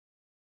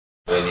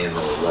So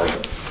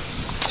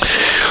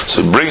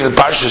bring the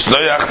Parshas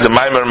Noach, the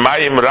Maimer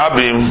Mayim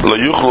Rabim Lo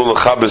Yuchlu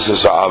L'Chabes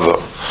Ha'ava.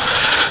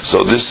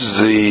 So this is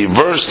the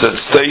verse that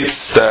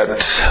states that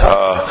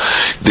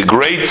the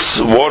great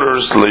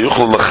waters Lo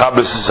Yuchlu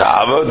L'Chabes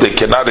Ha'ava, they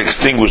cannot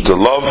extinguish the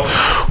love.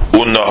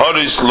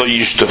 U'Naharis Lo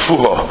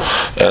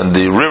Yishtafuha, and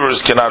the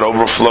rivers cannot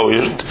overflow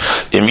here.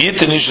 Im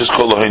Yitanish is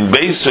called Lohin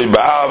Beisoy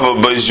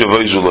Ba'ava Beis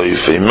Yovezu.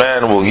 If a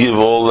man will give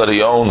all that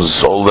he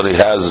owns, all that he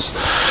has,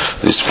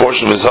 this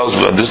fortune of his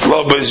husband, this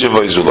love Beis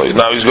Yovezu.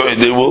 Now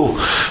they will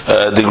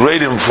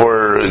degrade him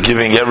for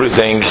giving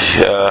everything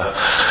for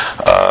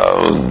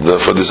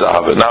this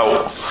ahava.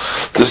 Now,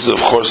 this is of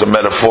course a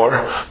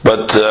metaphor,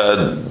 but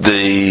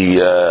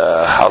the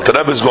Alter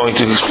Rebbe is going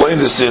to explain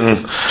this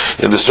in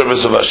the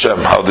service of Hashem,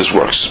 how this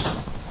works.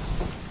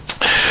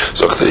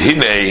 So,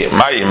 Hine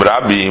Mayim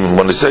Rabim,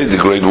 when they say the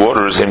great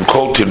waters, him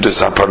kotir des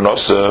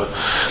haparnosa,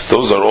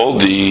 those are all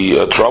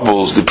the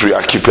troubles, the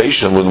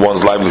preoccupation with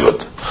one's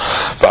livelihood.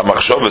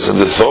 V'amachshavas, and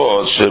the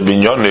thoughts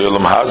binyoni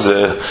olam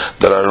hazeh,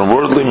 that are in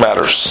worldly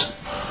matters.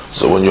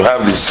 So when you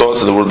have these thoughts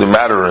of the worldly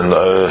matter and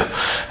the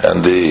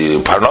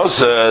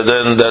parnosa,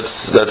 then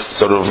that's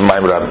sort of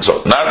Mayim Rabim.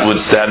 So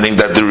notwithstanding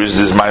that there is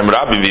this Mayim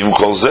Rabim v'im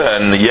kol zeh,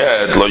 and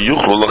yet lo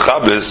yuchlu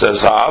l'chabes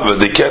as ha'ava,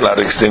 they cannot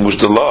extinguish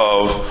the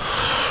love.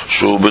 That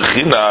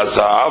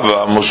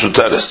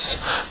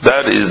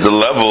is the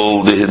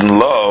level, the hidden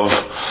love,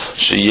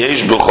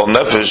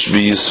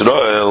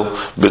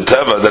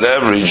 that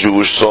every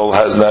Jewish soul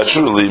has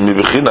naturally,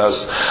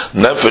 nefesh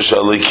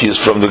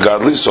from the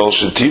godly soul,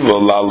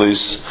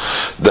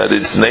 that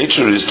its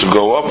nature is to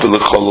go up and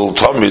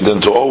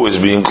to always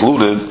be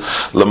included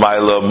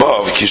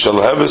above,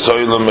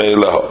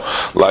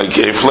 like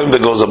a flame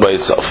that goes up by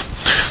itself.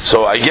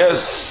 So I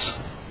guess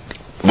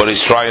what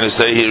he's trying to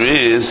say here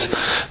is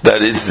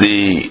that it's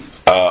the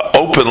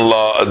open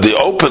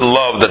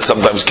love that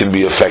sometimes can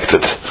be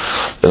affected.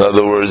 In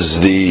other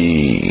words,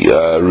 the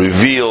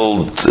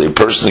a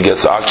person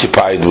gets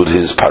occupied with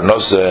his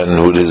parnosa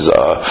and with his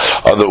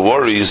other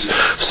worries,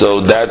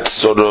 so that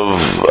sort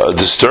of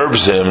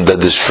disturbs him,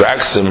 that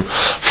distracts him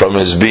from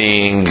his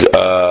being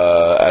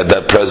at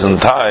that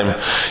present time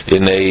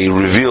in a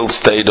revealed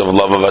state of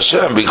love of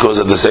Hashem, because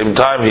at the same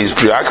time he's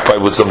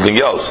preoccupied with something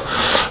else.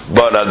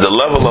 But at the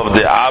level of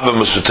the Abba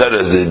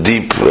Mesuteres, the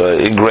deep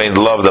ingrained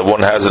love that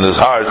one has in his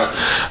heart,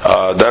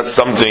 that's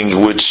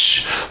something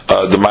which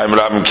the Mayim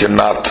Rabim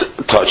cannot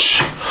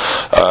touch,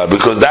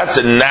 because that's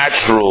a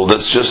natural.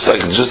 That's just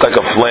like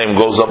a flame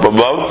goes up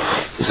above.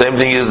 The same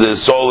thing is the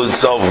soul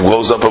itself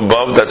goes up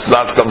above. That's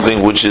not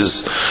something which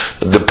is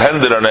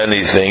dependent on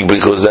anything,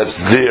 because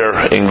that's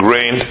there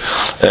ingrained,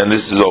 and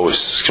this is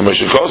always. As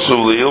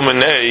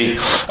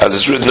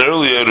it's written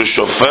earlier, in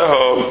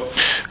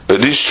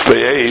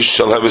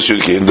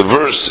the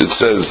verse it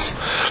says,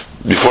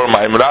 before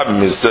Mayim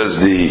Rabim, it says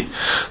the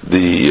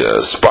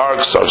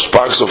sparks are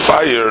sparks of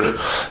fire.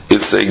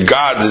 It's a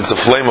God, it's a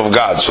flame of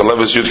God.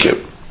 Shalheves Yudke.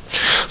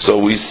 So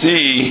we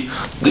see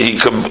he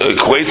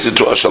equates it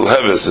to a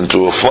shalheves,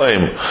 into a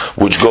flame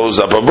which goes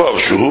up above.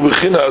 Shuhu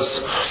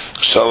b'chinas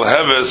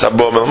shalheves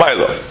habo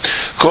melmayla.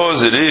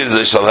 Because it is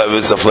a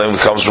shalheves, a flame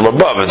that comes from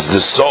above. It's the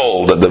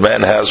soul that the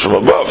man has from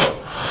above.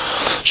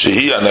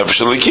 Shehi anefesh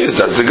alikis,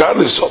 that's the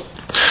godly soul.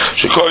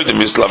 Before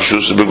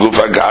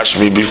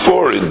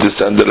it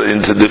descended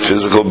into the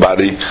physical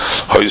body,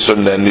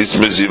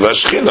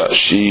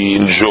 she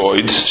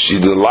enjoyed, she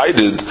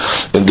delighted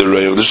in the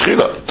ray of the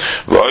Shekhinah.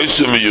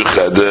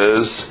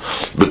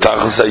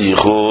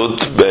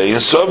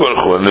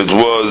 And it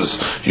was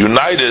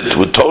united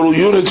with total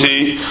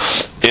unity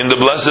in the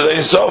blessed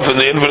Ein Sof, in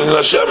the infinite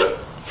Hashem.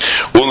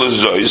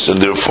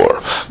 And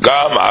therefore,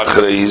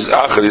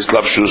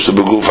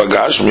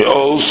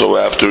 also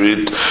after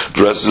it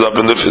dresses up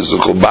in the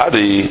physical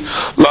body,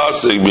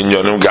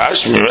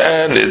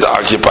 and it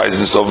occupies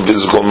itself in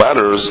physical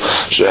matters,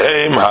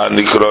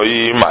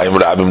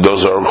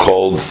 those are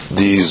called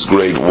these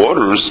great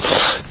waters.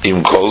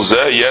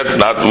 Yet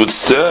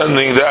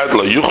notwithstanding that,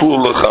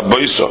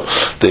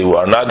 they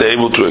were not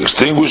able to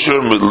extinguish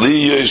her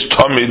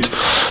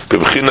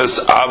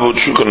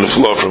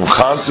from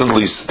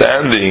constantly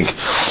standing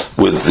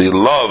with the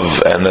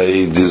love and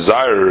a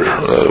desire,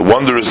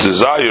 wondrous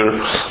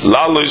desire,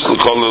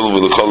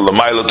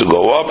 to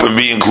go up and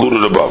be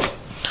included above.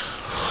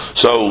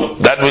 So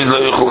that means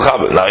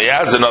now he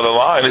adds another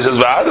line. He says,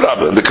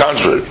 on the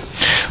contrary,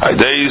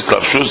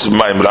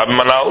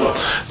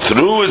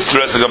 through its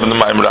dressing up in the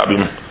Mayim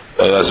Rabim,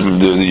 it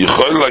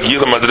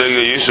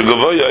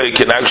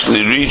can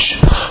actually reach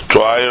to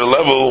a higher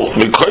level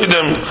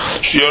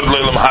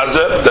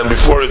than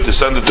before it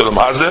descended to Lam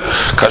Hazeh,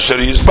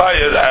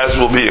 as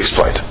will be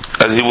explained.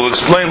 As he will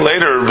explain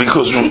later,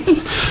 because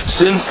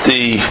since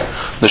the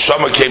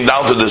Neshama came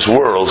down to this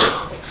world,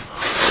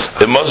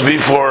 it must be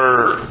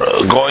for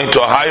going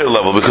to a higher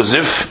level, because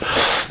if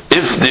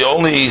the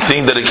only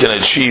thing that it can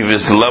achieve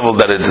is the level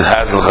that it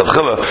has in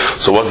L'Chadchila,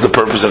 so what's the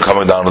purpose of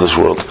coming down to this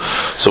world?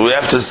 So we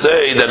have to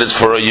say that it's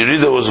for a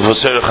Yerida, was for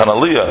Serech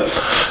Aliyah,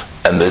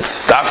 and it's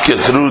stafka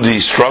through the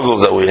struggles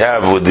that we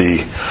have with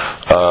the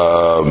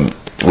the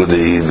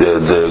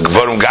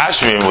Gvarim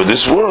Gashmim, with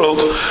this world,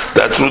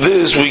 that through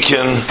this we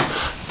can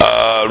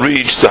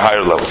reach the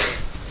higher level.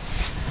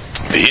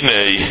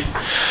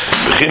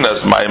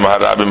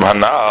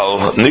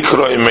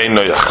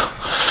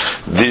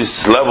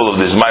 This level of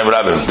this Mayim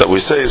Rabim that we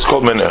say is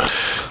called Mei Noach.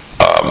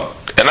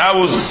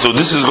 So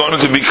this is going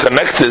to be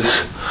connected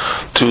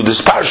to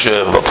this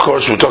parsha. Of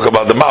course, we talk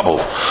about the Mabul,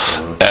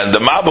 and the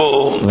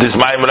Mabul, this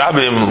Mayim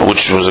Rabim,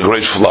 which was a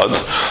great flood,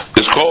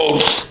 is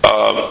called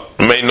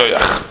Mei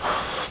Noach.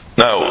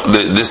 Now,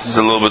 this is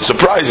a little bit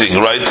surprising,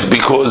 right?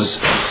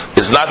 Because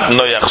it's not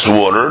Noach's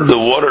water. The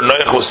water,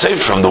 Noach was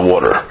saved from the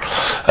water.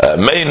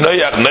 Mei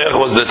Noach, Noach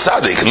was the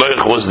tzaddik.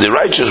 Noach was the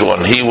righteous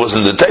one. He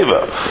wasn't the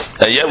teva.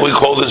 And yet we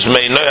call this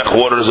Mei Noach,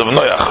 waters of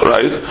Noach,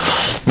 right?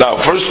 Now,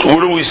 first, where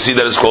do we see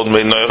that it's called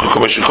Mei Noach?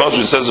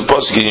 It says the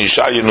pasuk in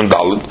Yeshayahu Nun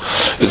Dalet.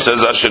 It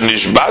says, Asher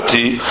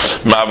nishbati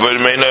ma'aver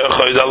Mei Noach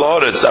ha'id al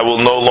haaretz. I will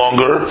no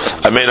longer,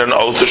 I made an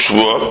oath of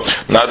shvuah,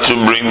 not to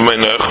bring Mei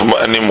Noach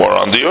anymore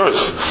on the earth.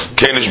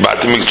 So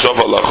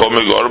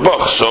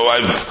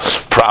I've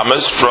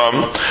promised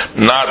from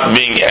not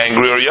being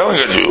angry or yelling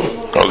at you.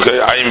 Okay,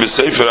 I am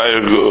Sefer.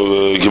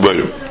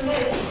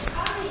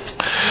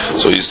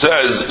 So he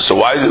says. So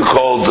why is it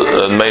called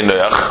Mei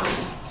Noach?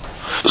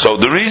 So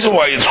the reason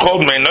why it's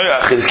called Mei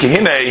Noach is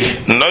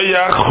Kihinei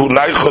Noach hu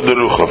Naicha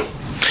Derucha.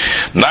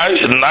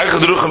 Naicha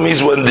Derucha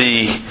means when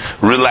the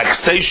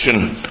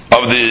relaxation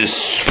of the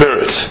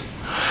spirit.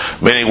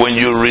 Meaning when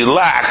you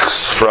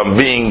relax from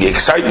being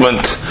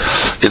excitement,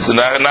 it's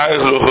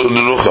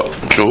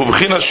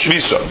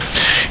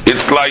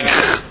it's like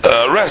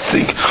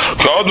resting.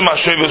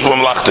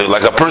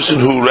 Like a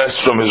person who rests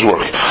from his work.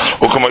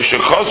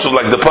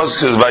 Like the pasuk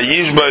says,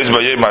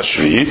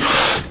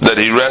 that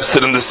he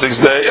rested on the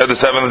 6th day, the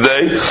 7th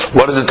day.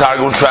 What is the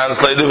Targum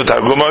translated?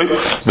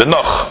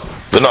 V'noch.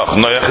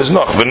 Noach is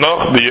noch.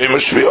 V'noch b'yom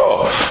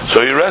hashvi'ah.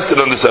 So he rested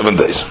on the 7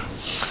 days.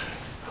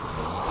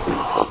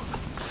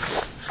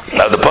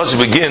 Now the pasuk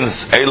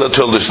begins, Eila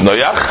Toldos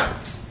Noach,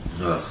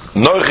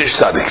 Noach ish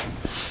tzaddik.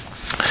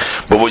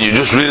 But when you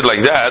just read it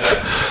like that,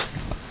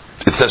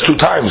 it says 2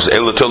 times,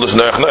 Eila Toldos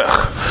Noach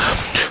Noach.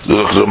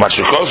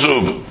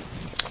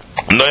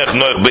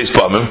 Noach beis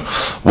pamim.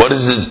 What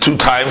is it 2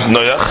 times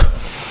Noach?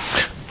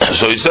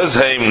 So he says,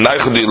 Hey,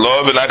 Naichudi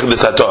Lov and Naichudi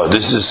Tato.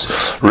 This is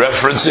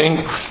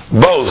referencing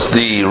both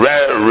the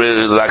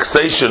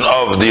relaxation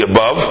of the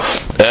above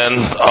and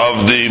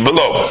of the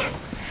below,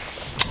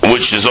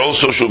 which is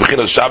also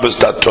Shubchinas Shabbos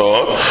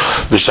Tato,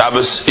 the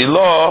Shabbos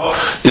Ilah.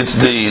 It's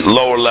the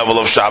lower level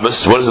of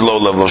Shabbos. What is the lower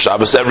level of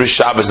Shabbos? Every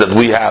Shabbos that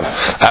we have,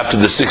 after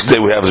the 6th day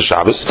we have the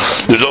Shabbos.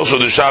 There's also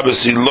the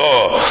Shabbos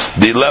Ilah,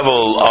 the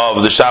level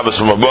of the Shabbos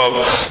from above,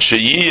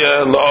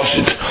 Sheyiyah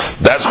La'osid.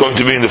 That's going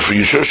to be in the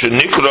future.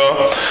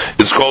 Shenikra,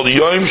 it's called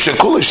Yom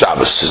Shekuli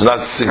Shabbos. It's not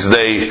 6th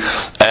day,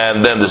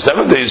 and then the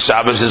 7th day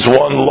Shabbos is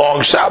one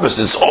long Shabbos.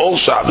 It's all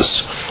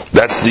Shabbos.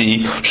 That's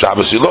the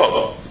Shabbos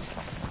Ilah.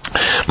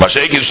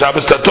 Mashaykin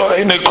Shabbos Tato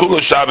ain't Kula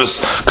Shabbos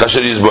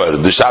Kasher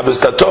Yizboer. The Shabbos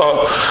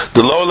Tato,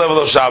 the lower level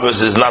of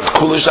Shabbos is not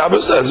Kula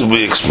Shabbos, as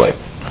we explained.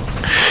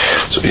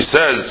 So he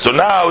says. So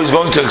now he's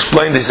going to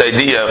explain this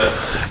idea.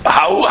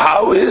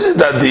 How is it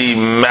that the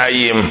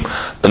Mayim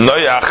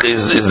Noach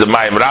is the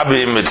Mayim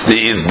Rabim?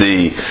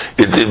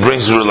 It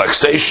brings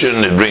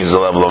relaxation. It brings the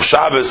level of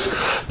Shabbos.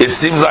 It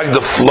seems like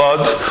the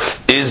flood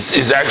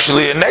is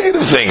actually a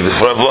negative thing. The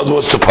flood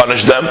was to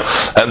punish them,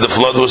 and the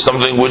flood was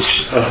something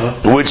which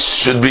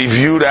should be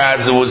viewed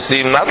as, it would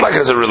seem, not like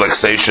as a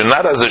relaxation,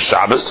 not as a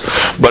Shabbos,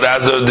 but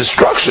as a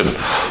destruction.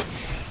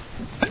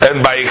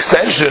 And by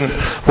extension,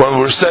 when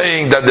we're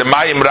saying that the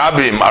Mayim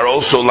Rabim are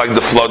also like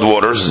the flood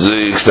waters,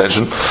 the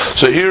extension,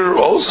 so here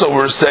also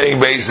we're saying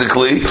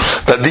basically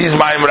that these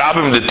Mayim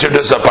Rabim, the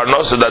Tirdas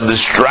HaParnosa, that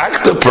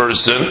distract the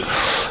person,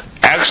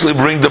 actually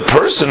bring the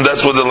person,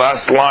 that's what the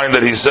last line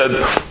that he said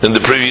in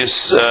the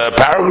previous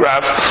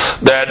paragraph,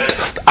 that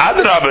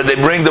Adrabah, they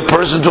bring the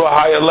person to a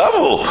higher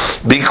level,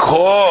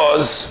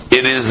 because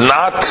it is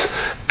not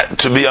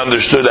to be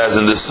understood as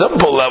in the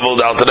simple level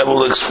the Alter Rebbe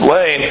will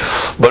explain,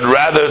 but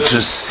rather to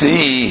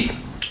see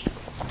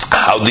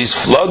how these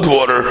flood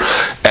water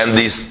and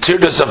these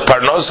tirdas of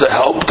Parnosa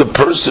help the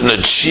person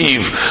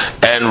achieve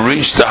and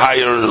reach the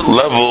higher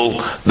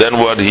level than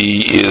what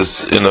he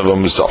is in of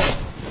himself.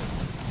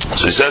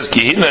 So he says,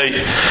 it's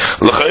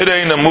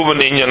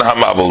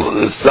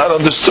not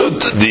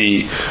understood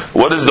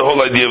what is the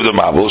whole idea of the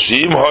Mabul.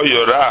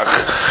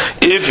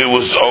 If it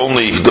was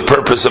only, the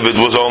purpose of it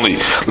was only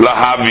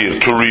lahavir,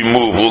 to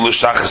remove,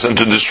 and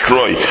to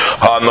destroy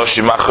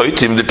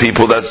the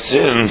people that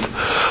sinned,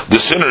 the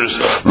sinners,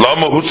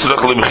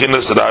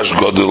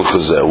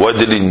 why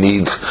did he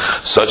need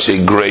such a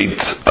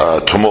great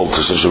tumult,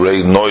 such a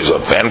great noise,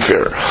 a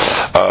fanfare,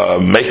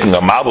 making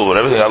a Mabul and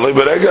everything?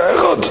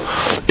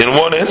 In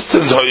one instant,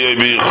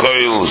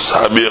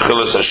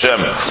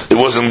 it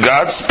was in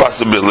God's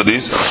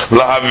possibilities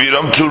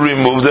lahaviram, to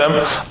remove them,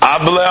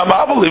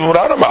 even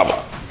without a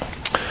mabul.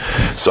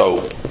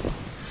 So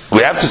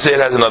we have to say it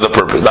has another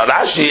purpose. Now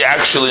Rashi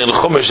actually in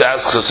Chumash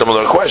asks a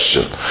similar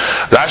question.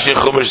 Rashi in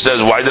Chumash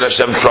says, why did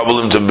Hashem trouble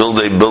him to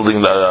build a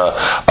building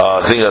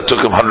that thing that took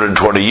him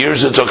 120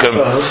 years? It took him,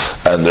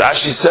 and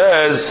Rashi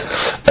says,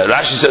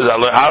 Rashi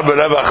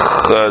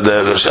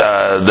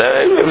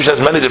has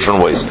many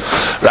different ways.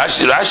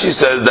 Rashi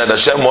says that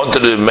Hashem wanted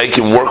to make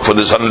him work for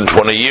this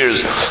 120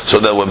 years, so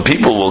that when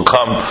people will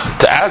come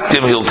to ask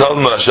him, he'll tell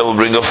them that Hashem will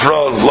bring a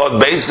flood,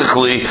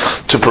 basically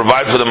to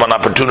provide for them an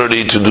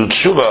opportunity to do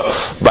tshuva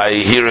by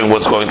hearing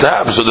what's going to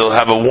happen, so they'll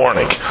have a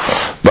warning.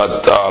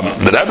 But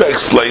the Rebbe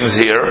explains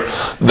here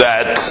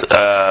that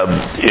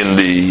in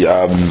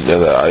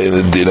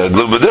a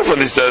little bit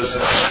different, he says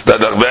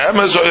that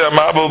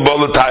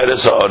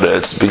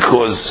it's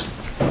because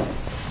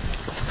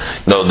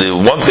the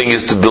one thing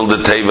is to build the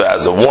teva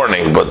as a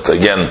warning, but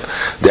again,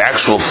 the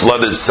actual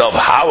flood itself,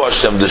 how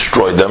Hashem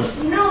destroyed them.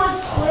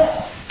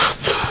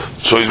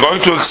 So he's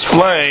going to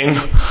explain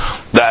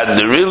that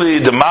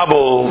the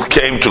Mabul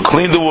came to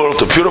clean the world,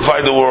 to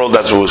purify the world.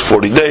 That's what it was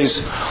 40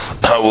 days.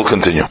 We'll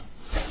continue.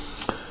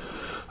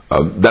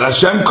 That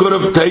Hashem could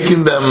have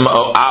taken them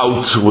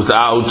out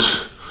without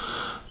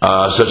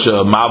such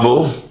a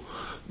Mabul,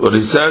 but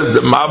he says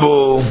that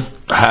Mabul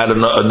had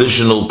an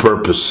additional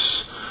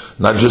purpose,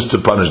 not just to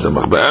punish them.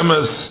 The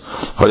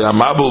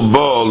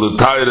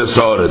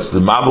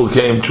Mabul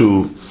came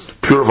to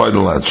purify the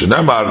land.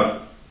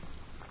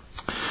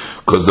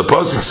 Because the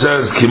pasuk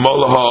says,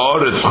 "Kimol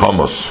haaretz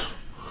chamos,"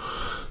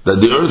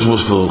 that the earth was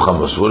full of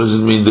chamos. What does it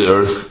mean, the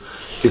earth?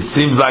 It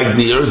seems like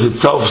the earth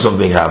itself,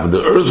 something happened.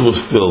 The earth was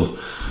filled,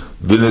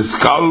 and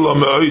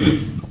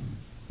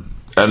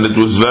it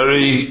was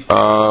very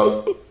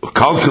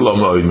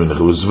it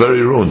was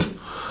very ruined.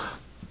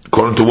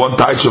 According to one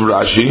taich of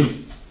Rashi,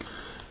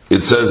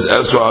 it says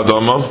Esra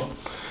Adama.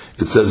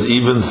 It says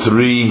even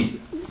 3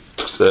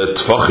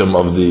 tfachim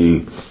of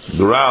the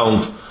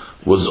ground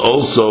was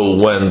also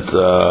went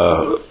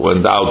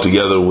out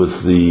together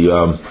with the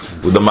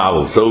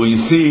Mabul. So you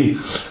see,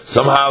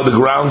 somehow the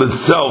ground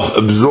itself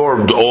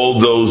absorbed all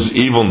those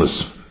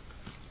evilness.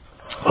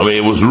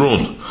 It was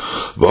ruined,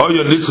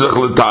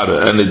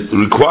 and it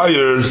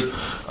requires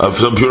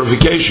some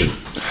purification.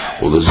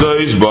 And that's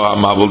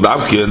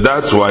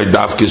why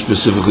Dafki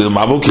specifically the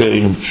Mabul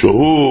came.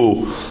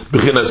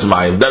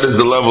 That is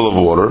the level of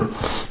water,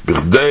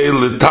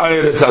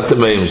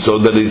 so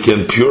that it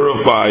can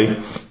purify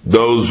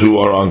those who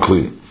are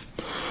unclean.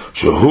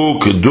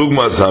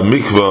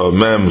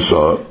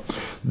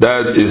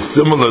 That is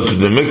similar to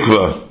the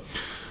mikvah,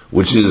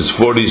 which is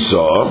 40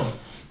 saw.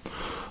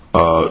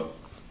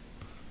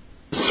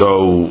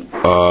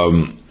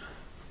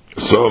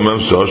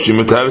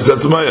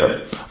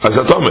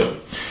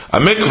 A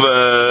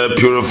mikveh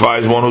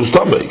purifies one who's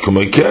tummy. The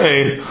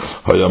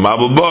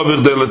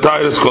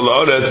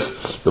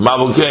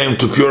Mabul came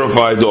to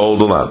purify the whole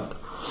land.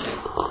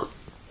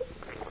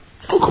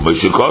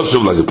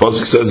 Like the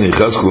pasuk says in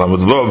Yechezkel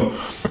Lamed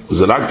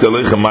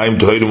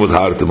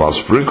I'll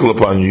sprinkle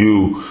upon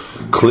you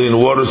clean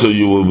water, so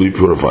you will be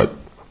purified.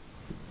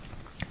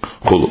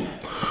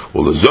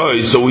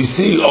 So we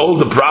see all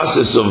the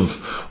process of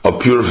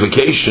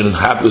purification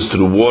happens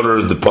through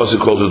water. The pasuk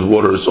calls it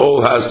water. It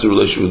all has to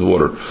relation with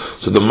water.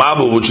 So the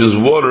Mabul, which is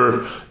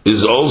water,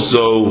 is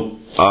also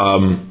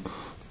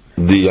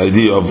the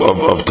idea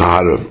of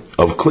tahara,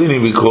 of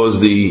cleaning, because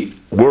the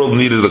world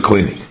needed a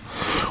cleaning.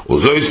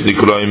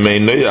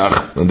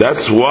 And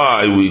that's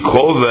why we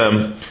call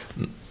them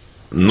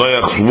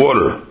Noach's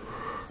water.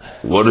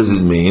 What does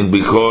it mean?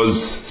 Because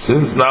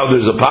since now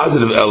there's a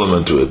positive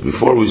element to it.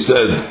 Before we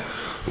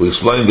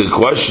explained the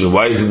question,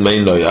 why is it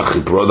Mein Noach?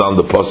 He brought down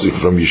the pasuk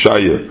from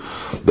Yeshaya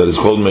that is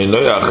called Mein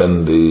Noach,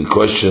 and the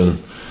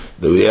question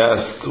that we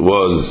asked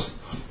was,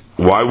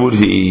 why would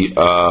he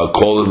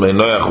call it Mein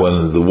Noach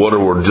when the water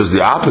were just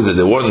the opposite?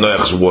 They weren't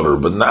Noach's water,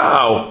 but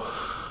now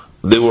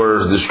they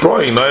were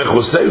destroying. Noach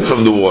was saved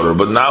from the water,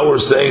 but now we're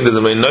saying that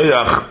the Mein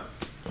Noach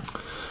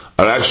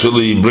are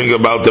actually bring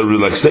about their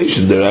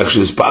relaxation. There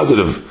actually is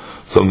positive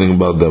something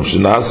about them.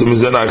 From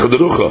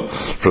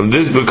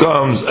this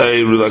becomes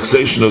a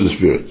relaxation of the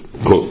spirit.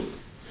 Cool.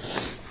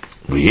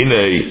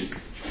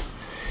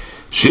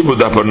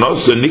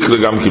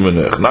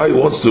 Now he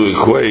wants to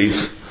equate.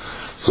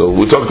 So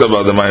we talked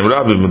about the Mayim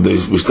Rabbim.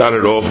 We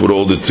started off with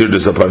all the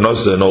Tirdes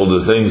HaParnosa and all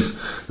the things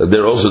that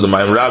they're also the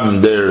Mayim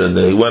Rabbim there, and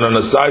he went on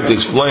a side to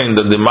explain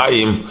that the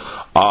Mayim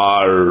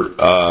are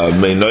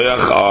Mein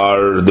Noach,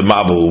 are the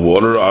Mabul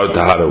water, are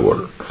Tahara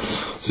water.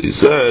 So he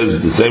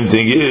says the same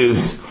thing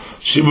is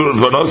Shibur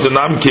Parnosa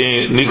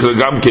Namke Nikra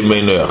Gamke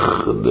Mein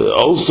Noach,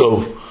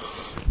 also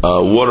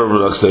water of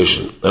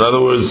relaxation. In other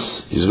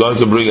words, he's going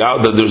to bring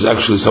out that there's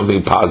actually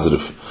something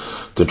positive.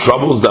 The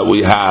troubles that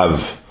we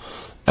have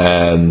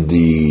and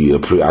the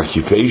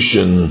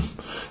preoccupation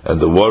and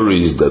the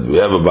worries that we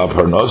have about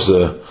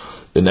Parnosa,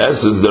 in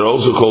essence, they're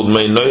also called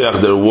Mein Noach.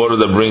 They're water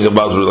that bring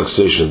about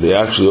relaxation. They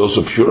actually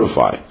also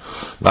purify.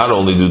 Not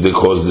only do they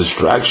cause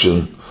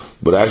distraction,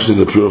 but actually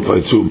they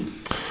purify too.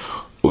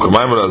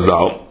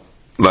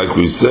 Like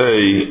we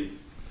say,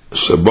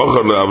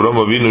 Shebochar le'Avram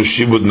Avinu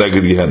shibud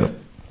neged Gehenna.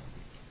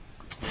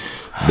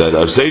 that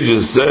our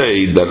sages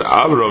say that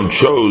Avram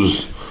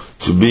chose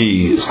to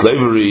be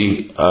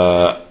slavery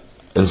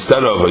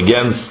instead of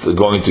against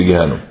going to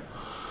Gehenna.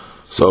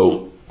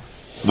 So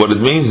what it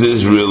means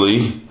is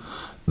really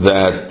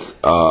that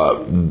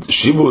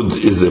shibud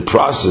is a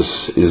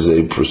process, is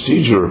a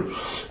procedure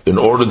in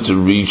order to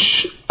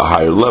reach a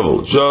higher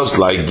level. Just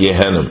like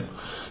Gehenna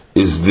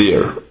is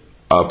there,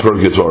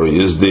 purgatory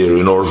is there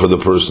in order for the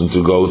person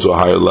to go to a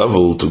higher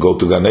level, to go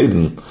to Gan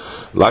Eden.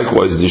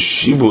 Likewise, the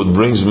shibud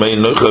brings mei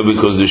nocha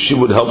because the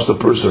shibud helps the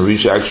person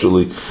reach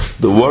actually,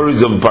 the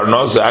worries of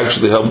Parnasa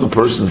actually help the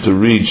person to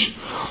reach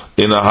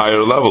in a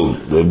higher level.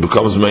 It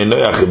becomes mei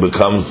noach, it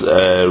becomes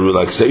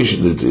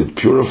relaxation, it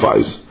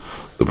purifies.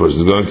 The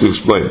person is going to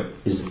explain.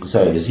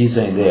 Is he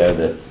saying there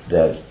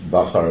that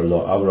Bachar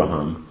lo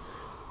Abraham,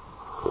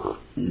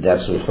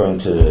 that's referring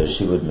to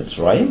Shibud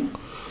Mitzrayim?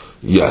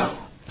 Yeah,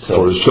 so,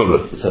 for his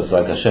children. So it's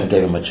like Hashem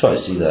gave him a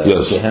choice, either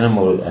Gehenna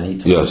or, and he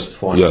took yes,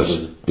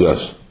 400.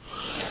 Yes.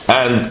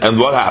 And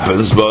what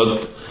happens?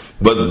 But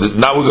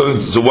now we're going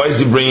to, so why is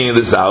he bringing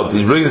this out?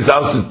 He's bringing this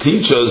out to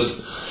teach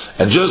us,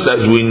 and just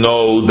as we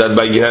know that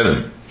by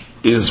Gehenna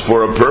is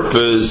for a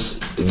purpose,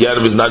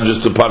 Gehenna is not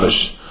just to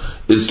punish,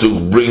 is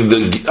to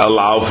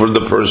allow for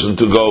the person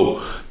to go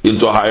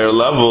into a higher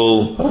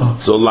level.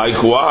 So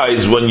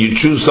likewise, when you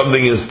choose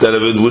something instead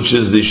of it, which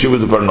is the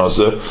Shibud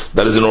Parnasa,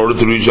 that is in order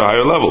to reach a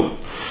higher level.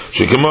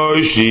 Just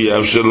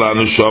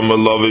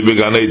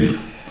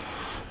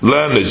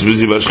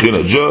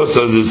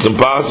as it's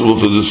impossible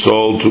to the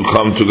soul to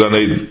come to Gan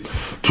Eden,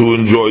 to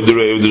enjoy the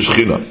ray of the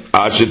Shekhinah,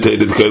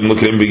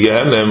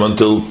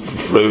 until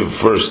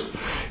first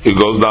it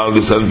goes down and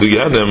descends to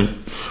Gehenna.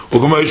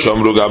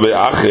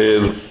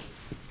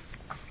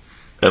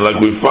 And like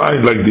we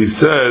find, like they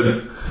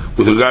said,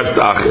 with regards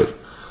to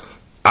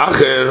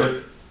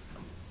Acher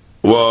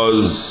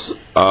was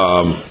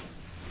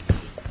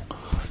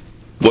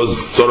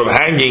sort of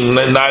hanging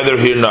neither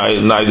here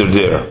neither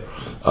there.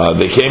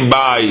 They came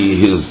by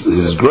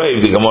his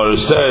grave, the Gemara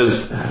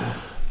says,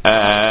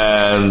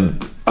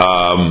 and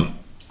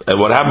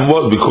what happened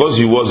was, because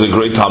he was a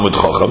great Talmid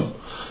Chacham,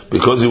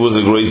 because he was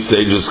a great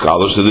sage and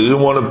scholar, so they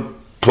didn't want to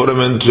put him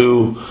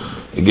into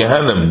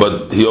Gehenna,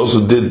 but he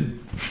also did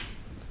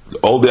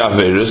all the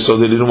Averis, so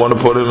they didn't want to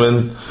put him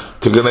in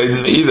to Gan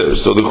Eden either.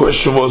 So the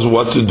question was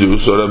what to do.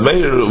 So the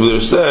Meir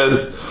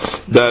says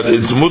that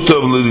it's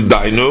mutav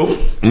l'dainu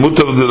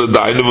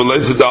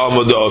v'leised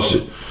alma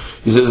de'osi.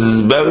 He says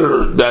it's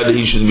better that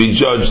he should be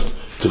judged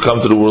to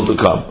come to the world to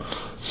come.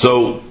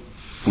 So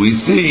we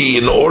see,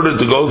 in order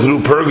to go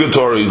through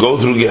purgatory, go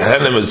through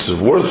Gehenna, it's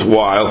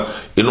worthwhile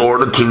in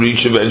order to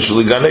reach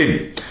eventually Gan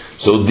Eden.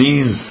 So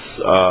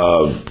these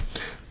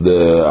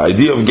the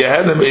idea of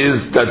Gehenna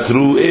is that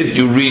through it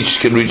you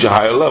can reach a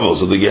higher level.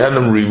 So the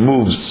Gehenna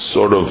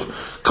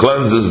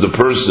cleanses the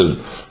person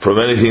from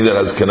anything that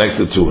has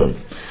connected to him.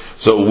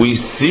 So we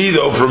see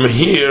though from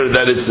here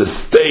that it's a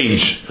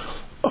stage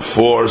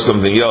for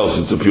something else.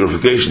 It's a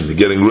purification, to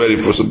getting ready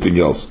for something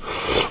else.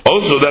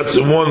 Also, that's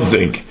one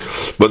thing.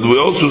 But we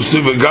also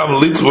see v'gam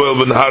litvoel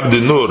ben har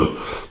dinur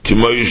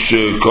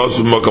k'moish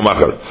kosuv makam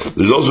achar.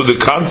 There's also the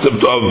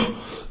concept of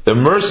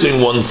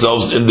immersing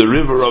oneself in the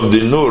river of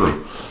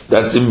Dinur,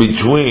 that's in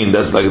between,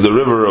 that's like the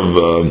river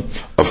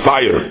of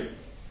fire,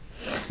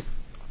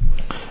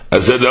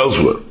 as said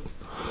elsewhere.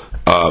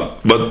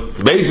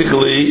 But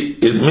basically,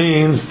 it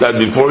means that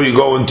before you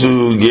go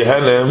into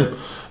Gehenna,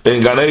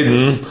 in Gan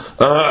Eden,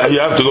 you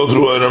have to go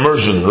through an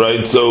immersion,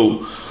 right?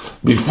 So,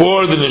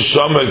 before the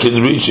neshama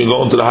can reach and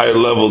go into the higher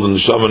level, the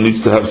neshama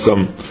needs to have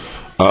some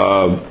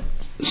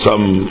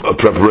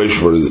preparation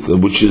for it,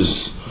 which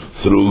is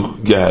through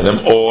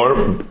Gehenna,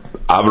 or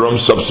Avram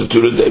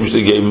substituted, they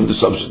actually gave him the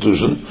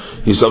substitution.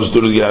 He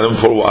substituted Gehenna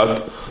for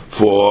what?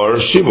 For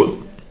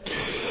Shibud.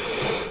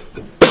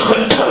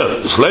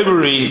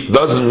 Slavery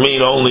doesn't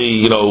mean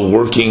only,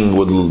 working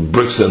with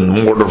bricks and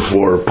mortar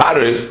for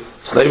pottery.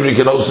 Slavery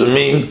can also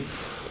mean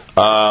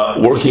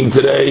working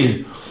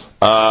today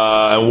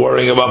and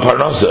worrying about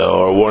Parnasa,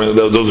 or worrying,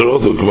 those are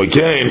also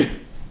Kumakein.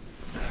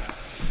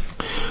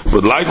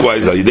 But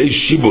likewise, Alidei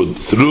Shibud,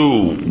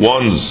 through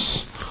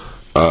one's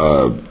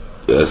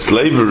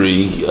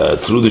slavery,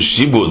 through the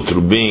shibud,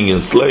 through being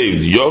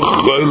enslaved, you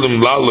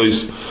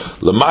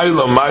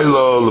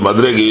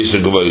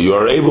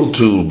are able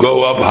to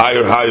go up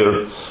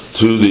higher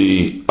to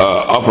the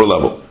upper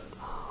level.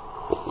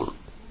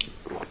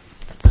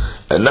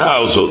 And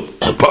now, so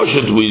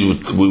Pashat, we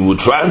would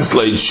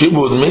translate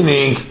shibud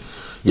meaning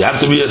you have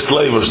to be a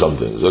slave or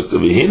something.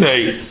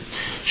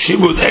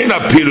 Shibud ain't a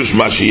pirush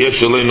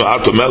mashiyesh aleinu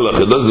ato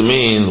melech. It doesn't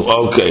mean,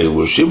 okay,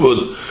 we're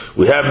shibud,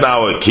 we have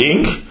now a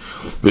king,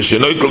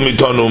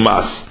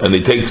 and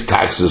he takes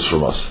taxes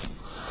from us.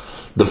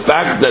 The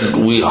fact that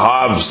we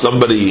have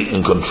somebody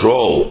in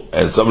control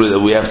and somebody that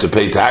we have to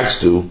pay tax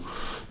to,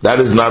 that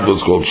is not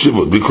what's called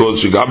shibud,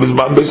 because shigam is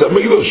man beis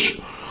hamikdash.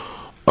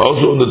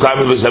 Also in the time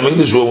of beis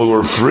hamikdash, when we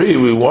were free,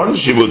 we wanted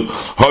shibud.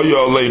 Haya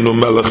aleinu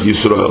melech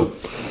Yisrael.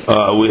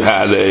 We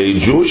had a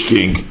Jewish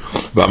king,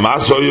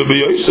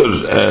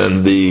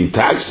 And the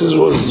taxes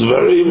was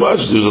very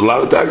much, there was a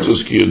lot of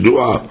taxes,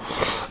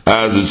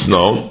 as it's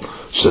known.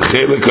 And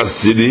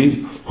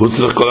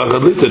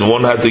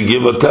one had to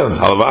give a tenth.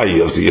 Halvai,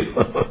 you have to give.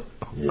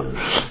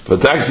 For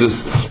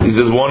taxes, he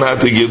says one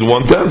had to give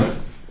 1/10.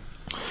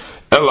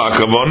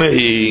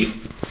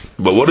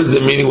 But what is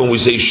the meaning when we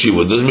say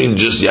shiva? It doesn't mean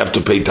just you have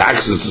to pay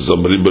taxes to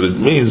somebody, but it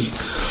means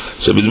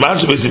at the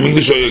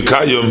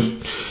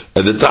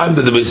time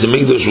that the Beis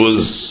Hamikdash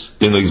was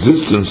in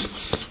existence,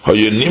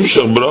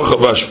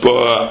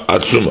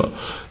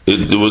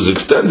 it was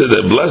extended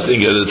a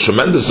blessing and a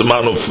tremendous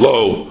amount of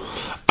flow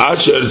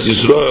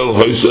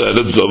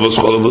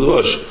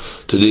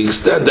to the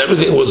extent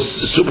everything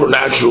was a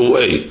supernatural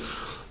way.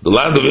 The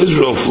land of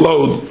Israel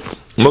flowed.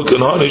 It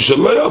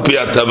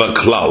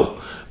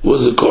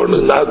was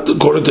not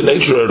according to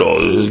nature at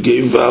all. It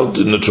gave out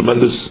in a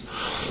tremendous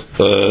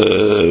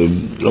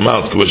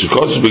amount.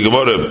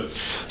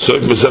 So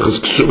it as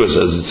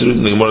it's written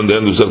in the Gemara in the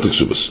end of Masechta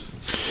Ksubas.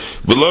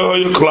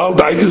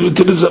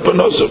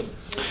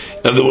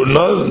 And there were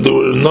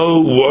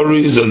no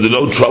worries and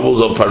no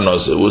troubles of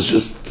Parnasa. It was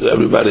just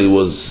everybody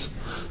was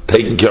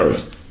taken care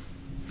of.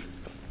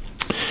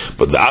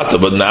 But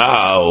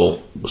now,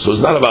 so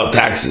it's not about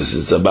taxes.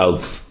 It's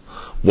about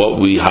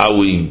how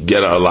we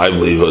get our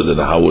livelihood and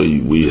how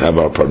we have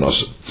our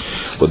Parnasa.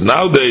 But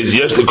nowadays,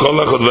 yes,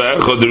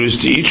 there is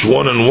to each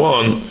one and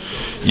one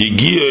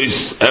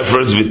Yigiyos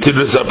efforts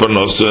v'tidris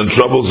Parnasa and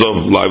troubles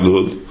of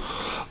livelihood.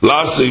 You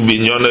have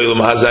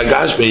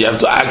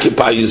to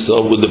occupy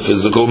yourself with the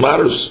physical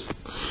matters.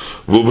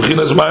 And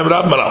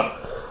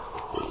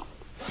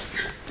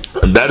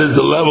that is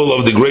the level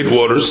of the great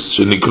waters,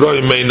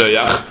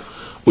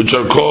 which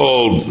are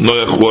called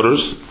Noach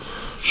waters.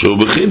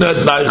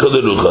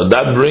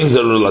 That brings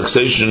a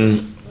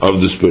relaxation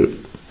of the spirit.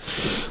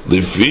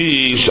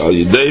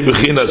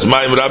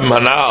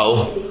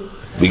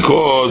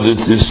 Because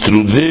it is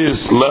through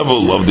this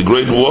level of the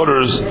great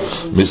waters,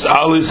 the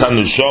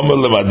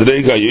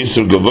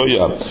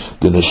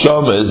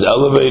neshama is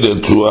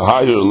elevated to a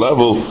higher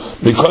level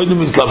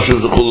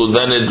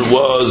than it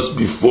was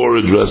before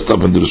it dressed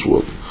up into this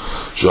world.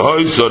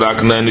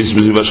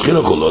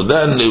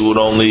 Then it would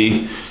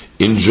only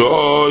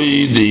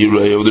enjoy the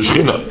ray of the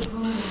Shekhinah.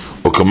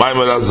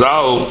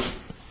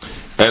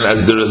 And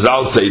as the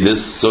Razal say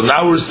this, so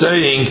now we're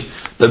saying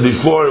that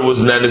before it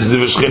was Nenes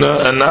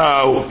Shekhinah, and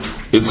now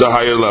it's a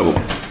higher level.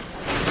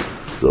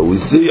 So we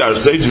see our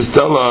sages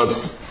tell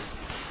us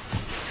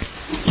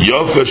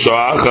Yofe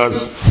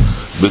Shoachas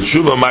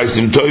B'tshuva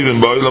Ma'asim Tovim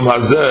Ba'olam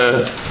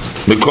Hazeh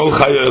Mikol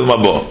Chaya El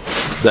Mabo,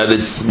 that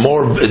it's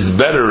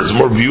better, it's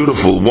more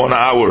beautiful 1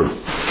 hour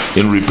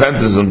in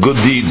repentance and good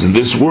deeds in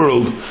this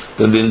world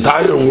than the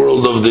entire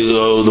world of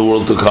the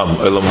world to come.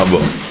 Elam Haba.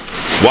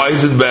 Why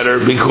is it better?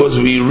 Because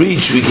we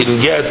can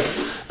get,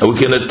 and we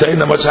can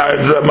attain a much higher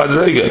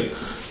madrega.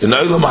 In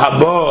Elam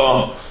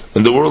Haba,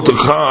 in the world to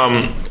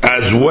come,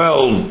 as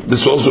well,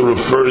 this also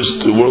refers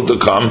to the world to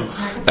come,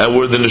 and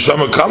where the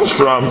neshama comes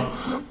from,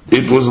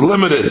 it was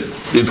limited.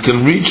 It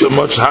can reach a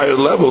much higher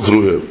level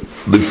through here.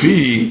 The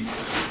fee,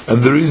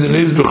 and the reason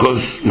is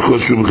because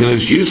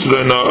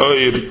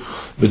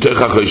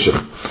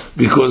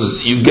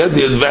you get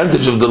the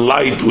advantage of the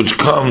light which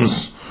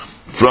comes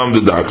from the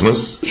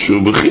darkness. That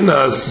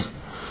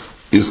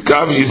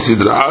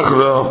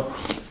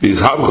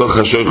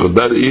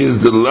is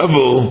the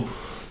level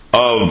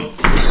of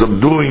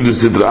subduing the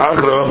Sidra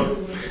Achra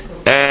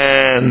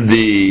and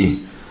the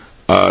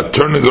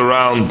turning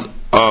around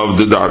of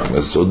the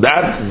darkness. So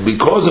that,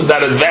 because of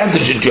that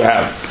advantage that you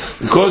have,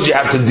 because you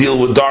have to deal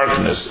with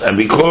darkness, and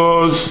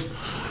because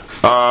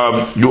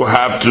you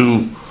have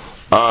to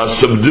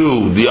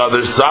subdue the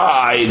other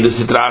side, the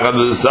Sitra on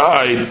the other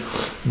side,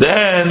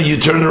 then you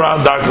turn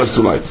around darkness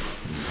to light.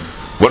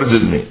 What does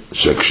it mean?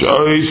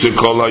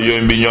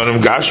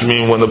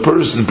 When a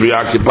person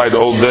preoccupied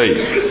all day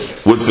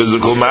with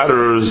physical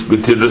matters,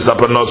 with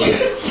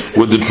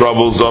the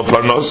troubles of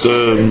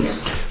Parnasa,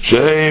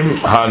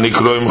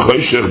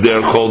 they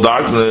are called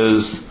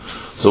darkness.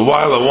 So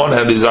while on one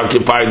hand he's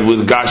occupied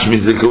with Gashmi,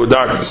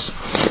 darkness,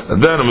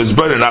 and then and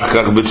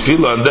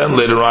then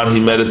later on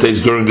he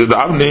meditates during the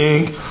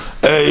davening,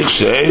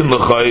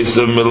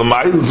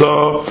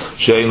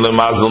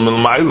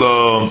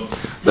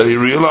 that he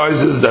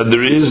realizes that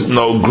there is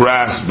no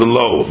grass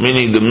below,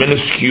 meaning the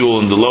minuscule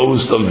and the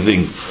lowest of the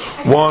thing.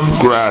 One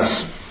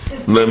grass,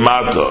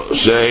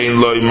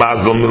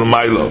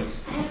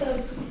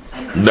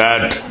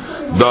 that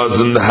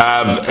doesn't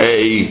have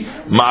a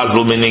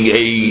mazel, meaning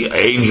a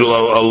angel,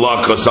 a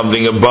luck or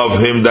something above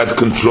him that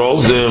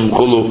controls him.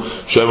 Those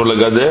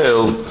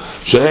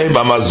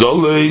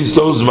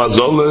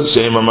mazoles,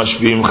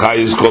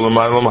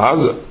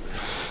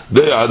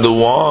 they are the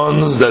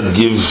ones that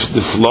give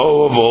the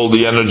flow of all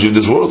the energy in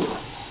this world.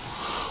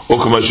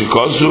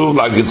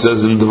 Like it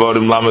says in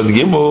Devarim Lamed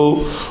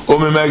Gimel,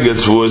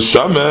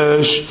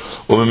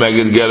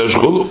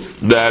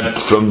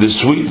 that from the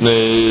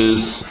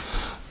sweetness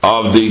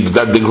of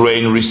that the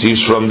grain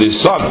receives from the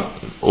sun,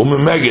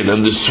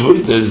 and the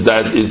sweetness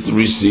that it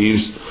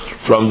receives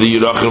from the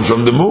Yerachim,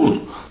 from the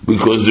moon,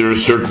 because there are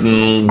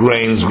certain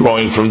grains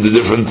growing from the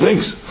different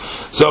things.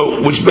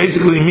 So, which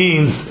basically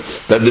means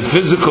that the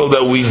physical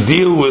that we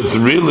deal with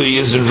really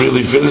isn't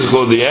really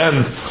physical at the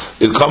end.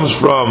 It comes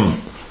from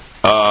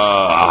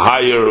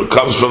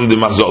comes from the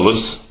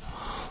mazolas.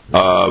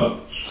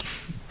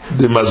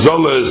 The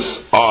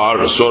mazolas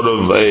are sort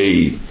of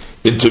a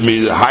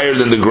intermediate, higher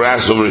than the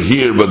grass over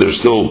here, but they're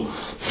still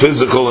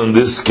physical. In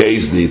this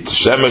case, the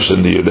shemesh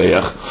and the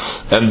yureach,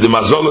 and the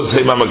mazolas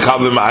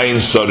heimamakablim ayin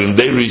sorim.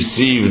 They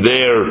receive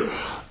their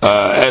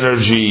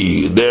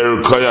energy,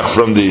 their koyach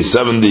from the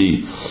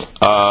 70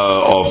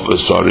 of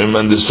sorim,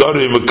 and the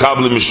sorim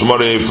makablim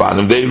mishmorei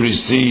efanim. They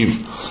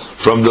receive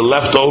from the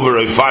leftover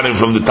efanim,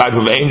 from the type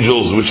of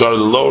angels, which are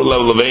the lower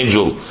level of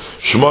angel.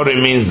 Shmorei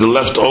means the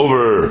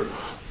leftover,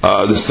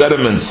 the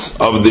sediments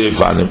of the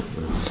efanim.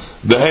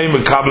 And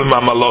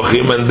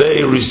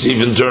they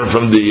receive in turn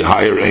from the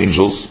higher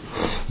angels,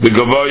 the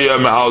gavoya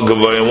ma'al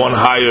gavoya, one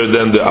higher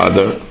than the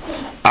other,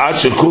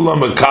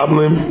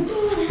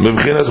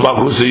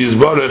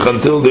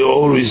 until they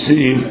all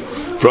receive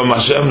from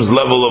Hashem's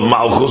level of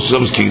Malchus,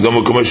 Hashem's kingdom.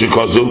 That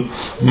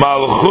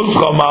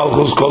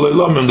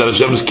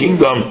Hashem's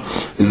kingdom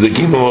is the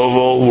kingdom of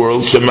all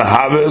worlds, from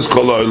nothingness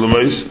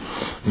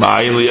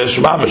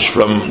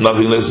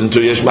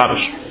into Yesh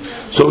Mamish.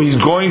 So he's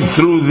going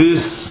through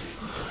this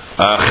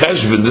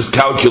cheshbon, this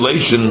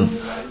calculation,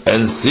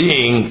 and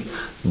seeing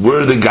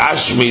where the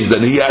gashmis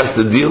that he has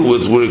to deal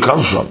with, where it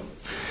comes from.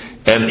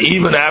 And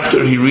even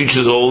after he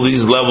reaches all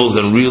these levels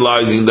and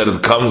realizing that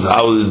it comes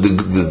how it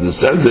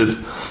descended,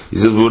 he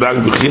says,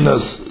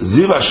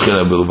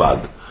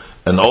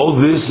 and all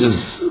this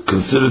is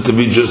considered to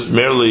be just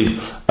merely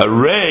a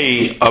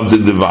ray of the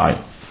divine.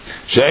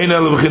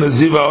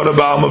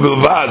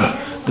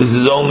 This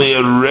is only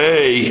a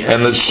ray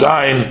and a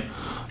shine,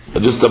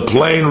 just a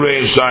plain ray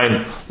and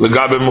shine,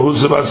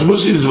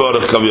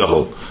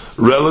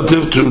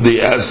 relative to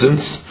the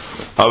essence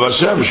of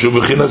Hashem.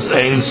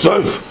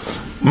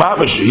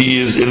 Mamish, he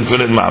is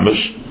infinite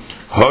mamish.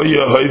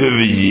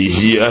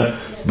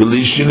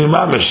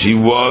 He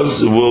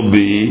was, will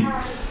be,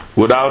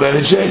 without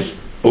any change.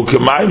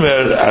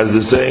 As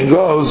the saying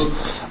goes,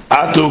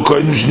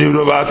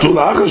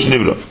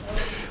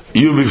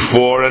 you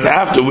before and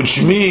after,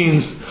 which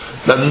means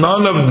that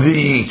none of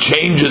the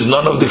changes,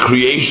 none of the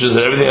creations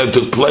and everything that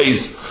took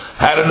place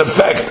had an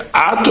effect.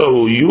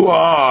 Atahu, you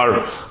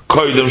are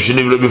koydem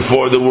shenivra,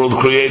 before the world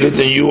created,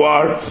 and you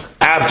are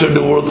after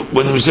the world.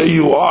 When we say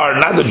you are,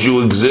 not that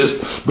you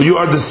exist, but you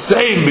are the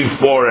same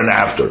before and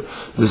after.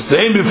 The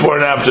same before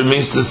and after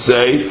means to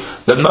say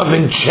that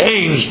nothing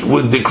changed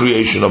with the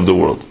creation of the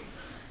world.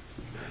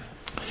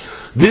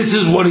 This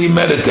is what he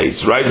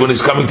meditates, right? When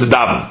he's coming to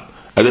daven.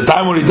 At the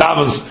time when he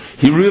davens,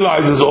 he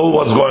realizes all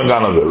what's going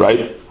on of it,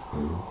 right?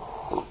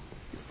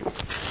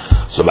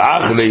 So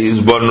after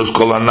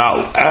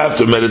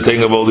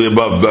meditating of all the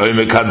above,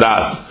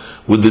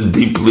 with the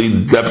deeply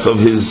depth of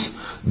his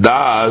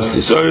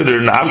das, so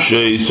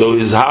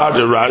his heart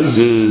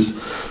arises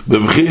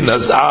with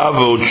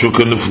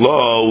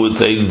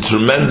a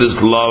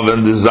tremendous love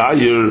and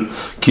desire,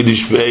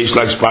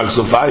 like sparks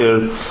of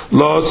fire.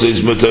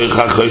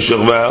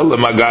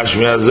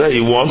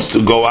 He wants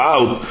to go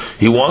out,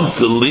 he wants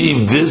to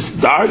leave this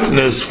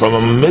darkness, from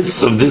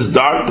amidst of this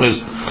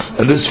darkness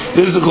and this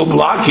physical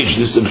blockage,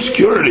 this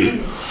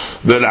obscurity,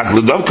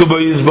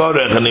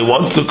 and he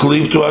wants to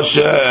cleave to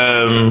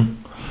Hashem.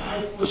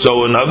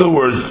 So in other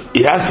words,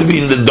 he has to be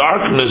in the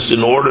darkness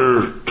in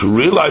order to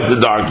realize the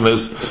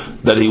darkness,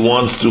 that he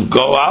wants to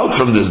go out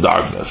from this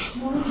darkness.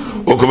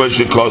 And as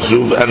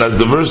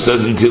the verse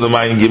says in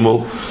Tilamayim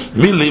Gimel,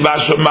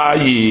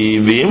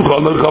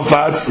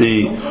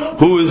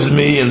 who is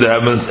me in the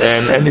heavens,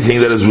 and anything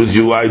that is with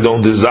you I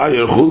don't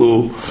desire.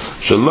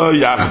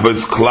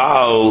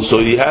 So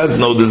he has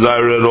no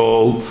desire at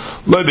all.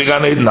 Not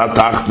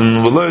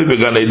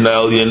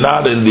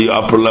in the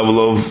upper level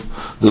of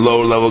the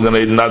lower level Gan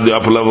Eden, not the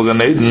upper level Gan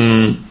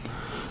Eden,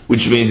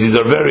 which means these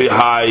are very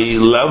high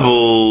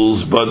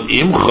levels. But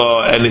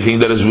imcha, anything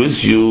that is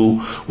with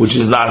you, which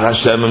is not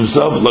Hashem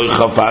Himself, lo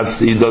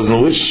chafatzti, He doesn't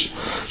wish.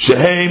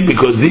 Shehem,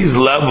 because these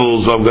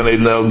levels of Gan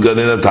Eden,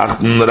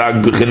 Tachten,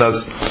 Rag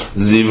B'chinas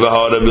Ziv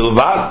Hara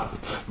Bilvad,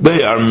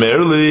 they are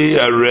merely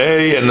a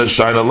ray and a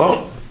shine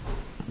alone.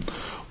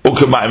 As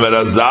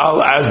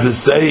the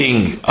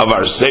saying of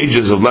our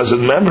sages of blessed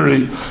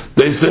memory,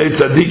 they say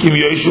tzaddikim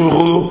yoshu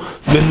v'chulu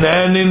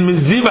b'nenin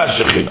miziva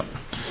shechina.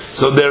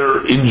 So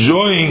they're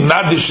enjoying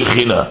not the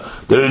shechina,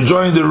 they're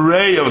enjoying the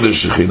ray of the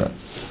shechina.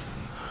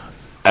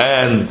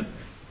 And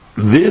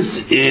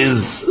this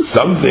is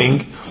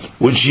something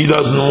which he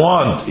doesn't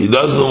want. He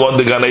doesn't want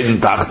the Gan Eden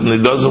Tachten, he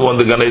doesn't want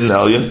the Gan Eden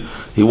Elyon,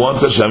 he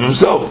wants Hashem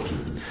Himself.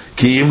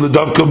 Ki im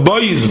l'davka bo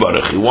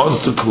yizbarach, he wants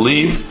to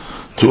cleave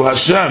to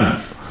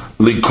Hashem.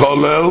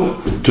 Likolel,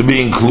 to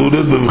be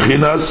included in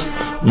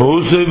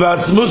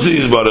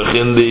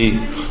the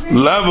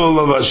level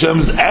of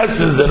Hashem's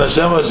essence and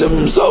Hashem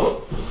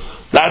Himself.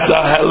 that's a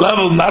high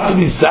level not to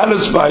be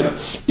satisfied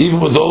even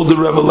with all the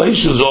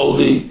revelations, all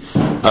the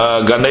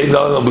Gan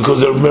Eden,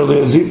 because they're merely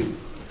a zib.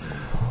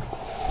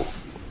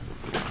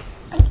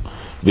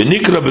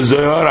 V'nikra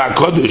b'Zohar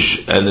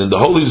HaKodesh, and in the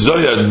Holy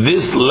Zohar,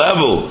 this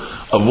level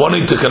of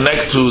wanting to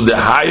connect to the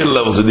higher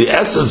level, to the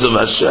essence of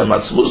Hashem,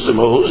 Atzmusim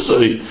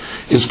Husay,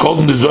 is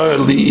called in the Zohar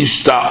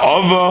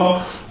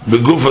Li'ishta'ava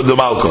Begufa de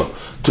Malka,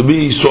 to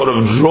be sort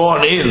of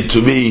drawn in,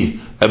 to be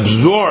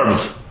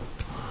absorbed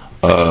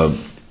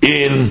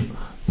in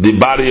the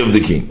body of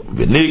the king.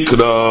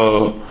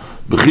 V'nikra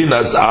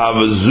b'chinas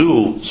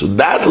avazu. So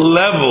that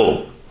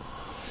level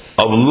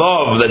of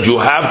love that you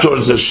have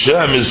towards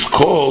Hashem is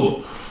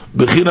called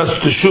b'chinas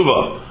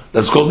teshuvah.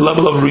 That's called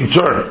level of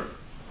return.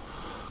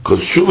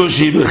 Because teshuvah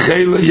she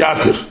b'chela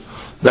yatir.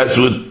 That's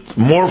with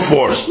more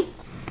force.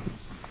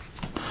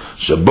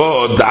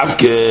 Shabbat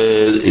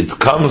davke, it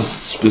comes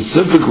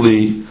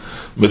specifically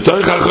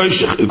metoich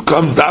hachoshech. It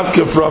comes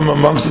davke from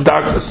amongst the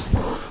darkness.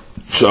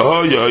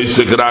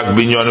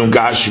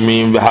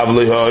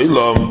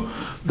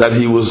 That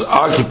he was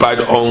occupied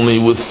only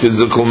with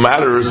physical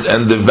matters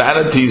and the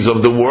vanities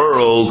of the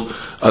world,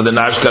 and the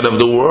nashkat of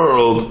the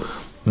world.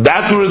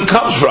 That's where it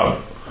comes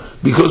from.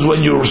 Because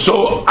when you're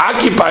so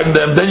occupied in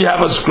them, then you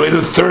have a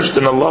greater thirst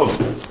and a love.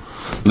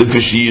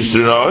 Because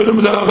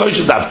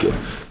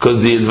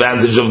the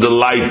advantage of the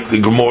light,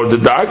 the more the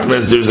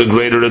darkness, there's a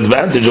greater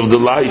advantage of the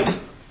light.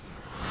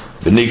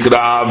 And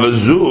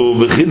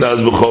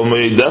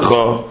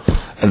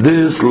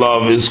this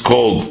love is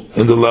called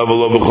in the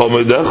level of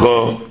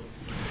B'chol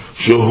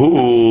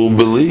Shehu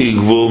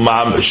Beligvul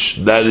Mamish,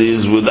 that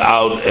is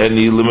without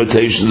any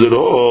limitations at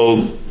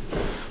all.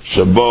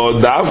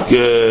 Shabbat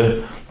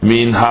Davke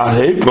Min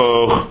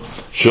HaHepoch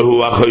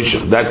Shehu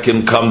HaChoshech, that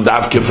can come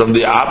Davke from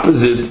the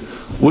opposite,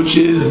 which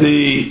is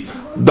the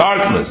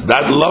darkness.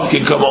 That love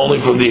can come only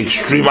from the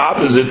extreme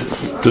opposite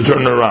to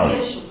turn around.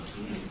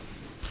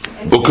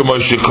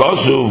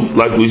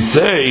 Like we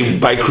say,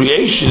 by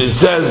creation it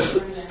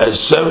says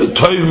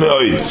Toiv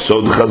Me'oid.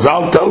 So the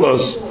Chazal tell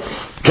us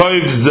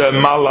Toiv ze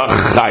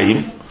Malach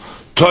Chaim.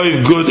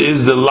 Toiv, good,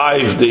 is the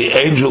life, the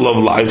angel of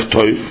life.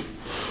 Toiv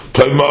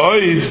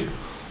Me'oid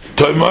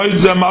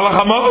ze Malach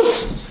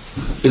HaMavos,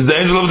 is the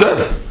angel of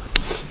death.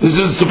 This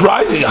is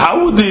surprising.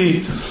 How would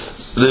the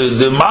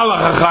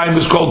Malach HaChaim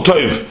is called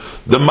Toiv,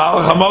 the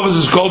Malach HaMavos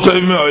is called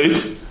Toiv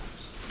Me'oid?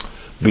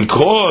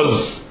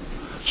 Because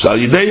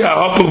through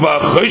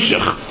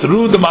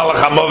the Malach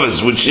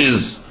HaMavos, which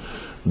is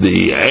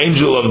the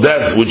angel of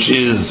death, which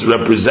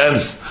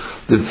represents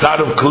the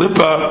tzad of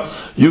Klippa,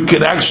 you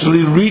can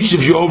actually reach,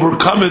 if you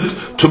overcome it,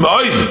 to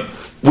Me'oid,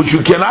 which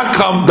you cannot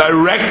come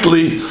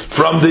directly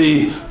from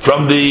the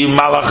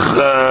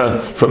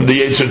Malach, from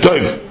the Yetzer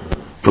Tov,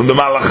 from the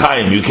Malach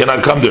Chaim. You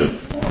cannot come there.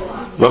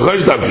 You can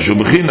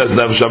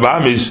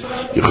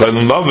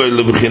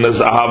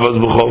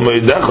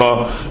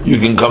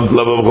come to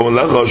level of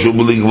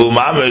B'chol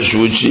Mamish,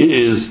 which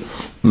is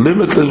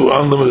limitless,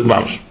 unlimited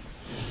Mamish.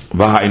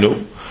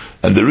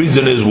 And the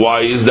reason is,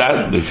 why is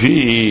that? Because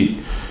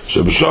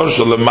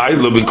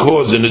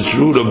in its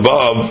root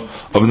above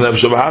of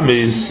Nefesh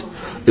Bahamis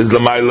is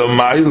Lamaila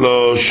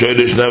Mailo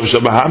Shedish Nefesh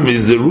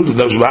Bahamis. The root of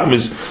Nefesh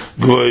Bahamis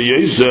Gvoy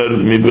Yeser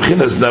Mi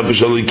Bechinas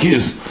Nefesh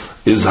Alikis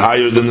is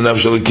higher than the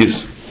Nefesh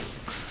Alikis.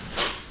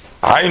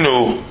 I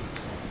know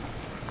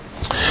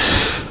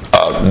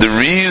the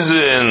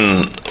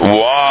reason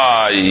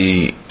why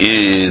he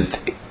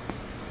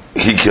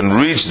can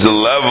reach the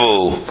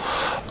level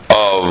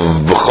of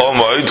B'chol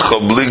Ma'odcha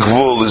Bli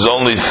Gvul is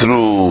only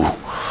through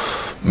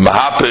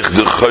Mahapech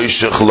de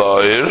Choshech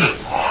La'ir,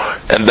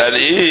 and that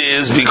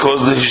is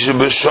because the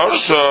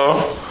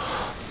Shebeshorsha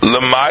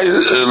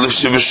L'mayla,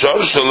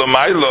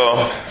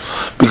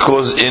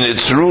 because in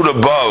its root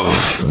above,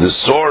 the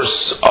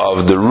source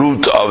of the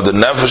root of the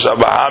Nefesh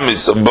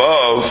Abahamis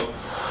above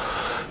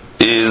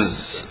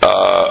is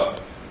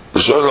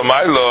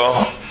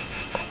L'mayla,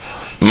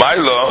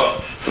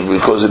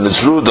 because in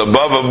its root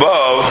above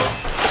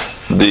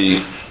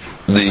the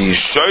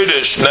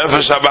Shoyresh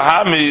Nefesh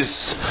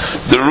HaBahamis,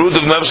 the root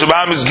of Nefesh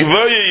HaBahamis,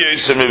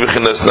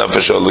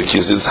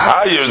 it's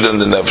higher than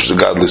the Nefesh, the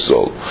godly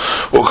soul.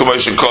 As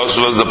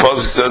the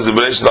Pasuk says in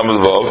Bereshit Lamed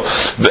Vav,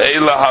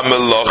 Ve'ela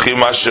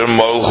HaMelochim Asher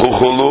Molchu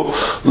Chulu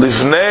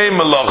Lifnei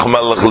Meloch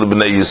Melech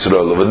Libnei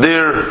Yisrael. Over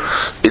there,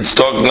 it's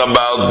talking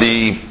about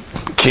the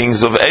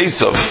kings of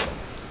Esav.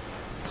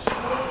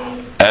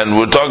 And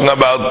we're talking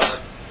about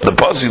the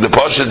pasuk, the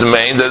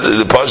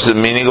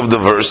meaning of the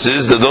verse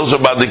is that those are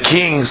about the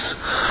kings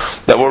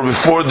that were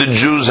before the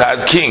Jews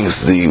had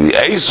kings. The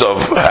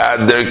Esav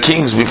had their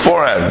kings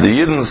beforehand. The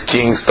Yidden's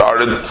king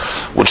started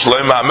with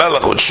Shlomo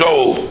HaMelech, with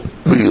Shaul,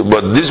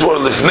 but these were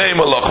Lifnei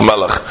Melech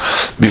Melech,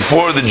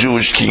 before the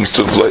Jewish kings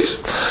took place.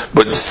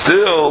 But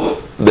still,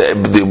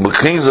 the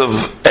kings of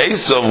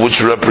Esav,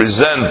 which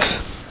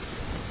represent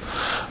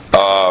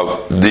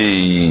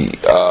the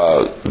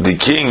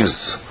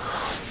kings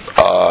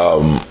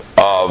of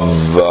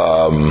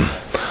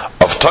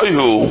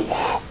Tohu,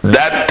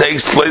 that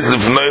takes place.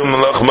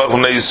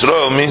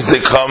 Means they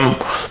come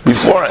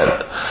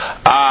beforehand.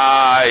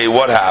 Why?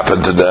 What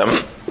happened to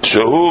them?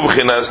 Shehu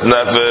b'chinas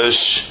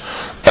nefesh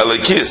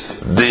elikis,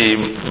 the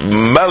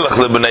melech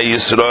lebnei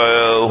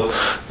Yisrael,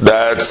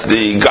 that's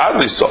the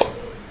godly soul.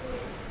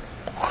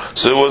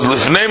 So it was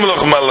lifnei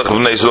melech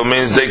b'nei Yisrael,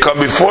 means they come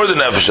before the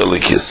nefesh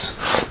elikis,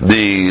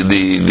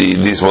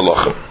 these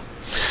malachim.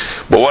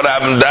 But what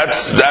happened?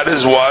 That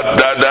is what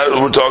that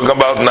we're talking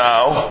about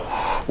now.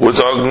 We're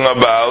talking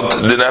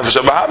about the nefesh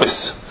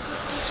habahamis.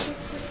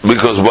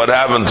 Because what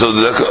happened to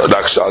the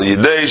Rakshal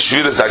Yidei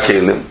Shviras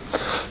HaKelim,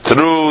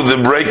 through the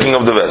breaking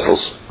of the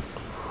vessels,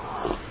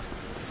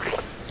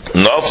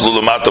 Naflu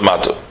l'mata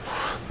mata,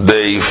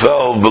 they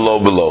fell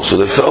below. So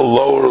they fell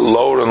lower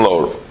and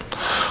lower.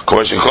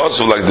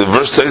 Like the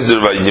verse says there,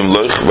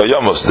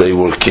 they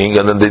were king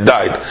and then they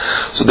died.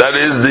 So that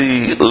is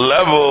the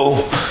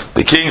level,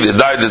 the king, they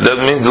died, that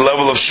means the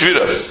level of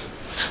Shvira.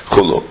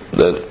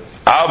 That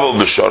Avo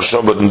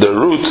b'sharsha, but in their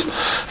root,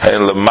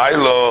 and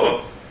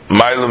l'maylo,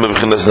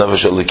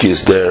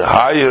 they're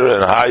higher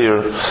and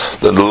higher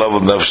than the level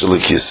of nefesh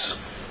elikis.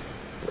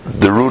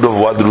 The root of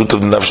what? The root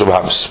of the nefesh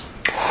habahamis.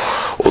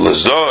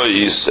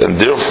 And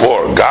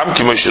therefore,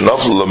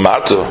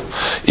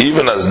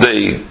 even as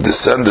they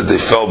descended, they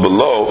fell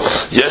below.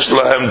 They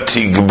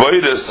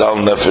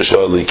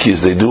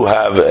do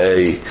have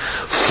a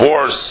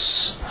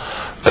force,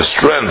 a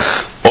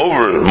strength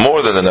over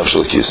more than the nefesh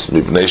elikis,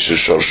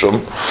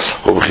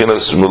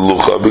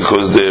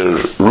 because their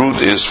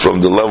root is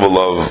from the level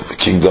of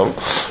kingdom,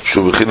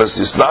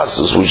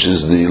 which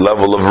is the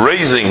level of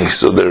raising.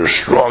 So they're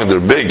strong,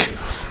 they're big.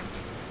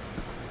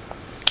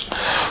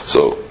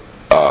 So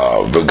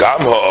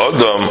v'gam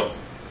ha'adam.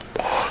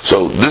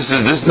 So this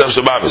nefesh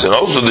habahamis, and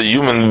also the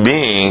human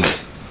being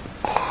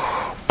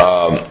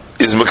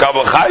is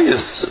mekabel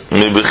chayis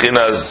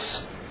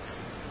mibechinas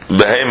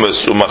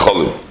behemus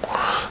u'macholim.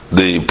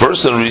 The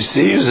person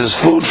receives his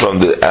food from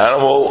the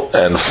animal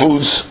and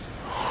foods.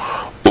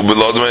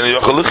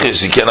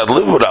 He cannot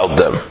live without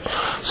them.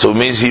 So it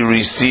means he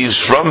receives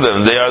from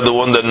them. They are the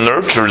one that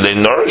nurture, they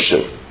nourish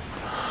him.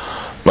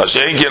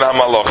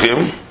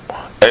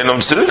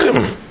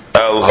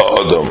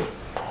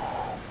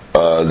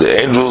 The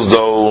angels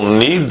don't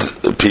need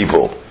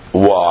people.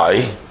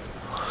 Why?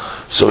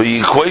 So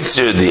he equates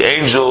here the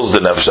angels, the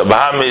nefesh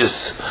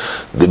habahamis,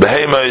 the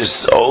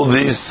behemoths. All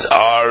these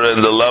are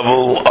in the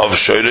level of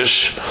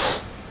shoresh,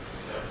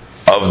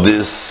 of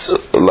this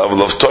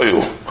level of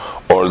toyu,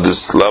 or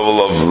this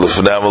level of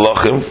lifnei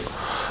malachim.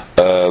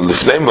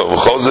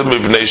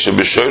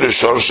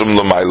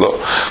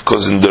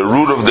 Because in the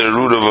root of their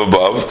root of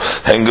above,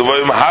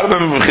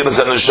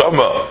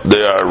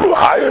 they are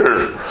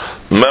higher,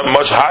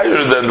 much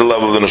higher than the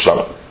level of the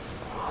neshama.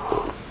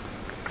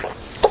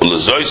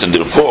 And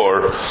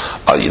therefore,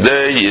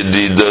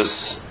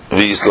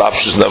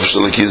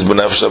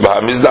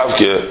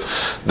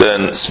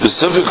 then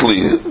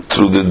specifically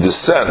through the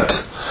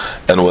descent,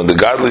 and when the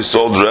godly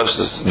soul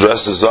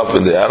dresses up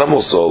in the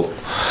animal soul,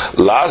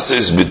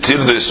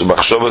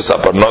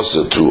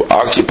 to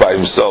occupy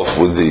himself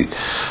with the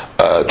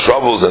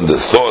troubles and the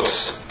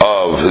thoughts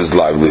of his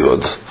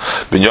livelihood,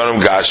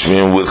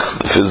 with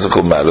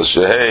physical matters,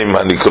 those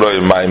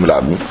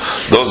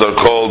are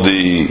called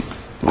the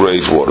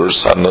great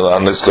waters.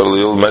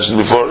 Mentioned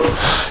before,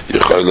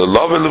 that's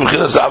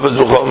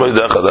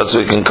why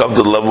you can come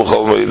to the level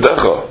of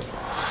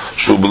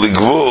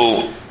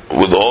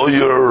with all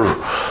your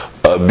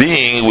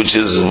being, which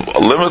is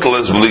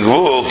limitless.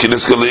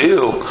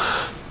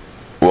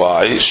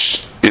 Why?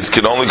 It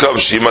can only come.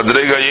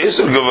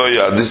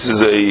 This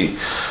is a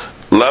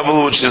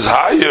level which is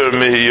higher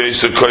than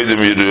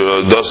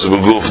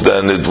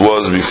it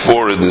was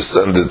before it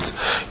descended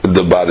in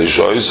the body.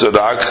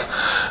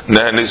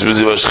 Then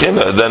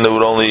it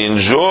would only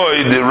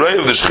enjoy the ray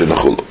of the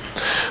Shekhinah.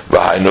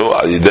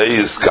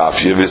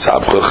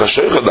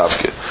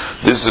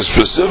 This is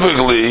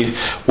specifically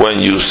when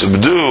you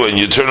subdue and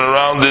you turn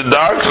around the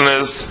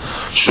darkness.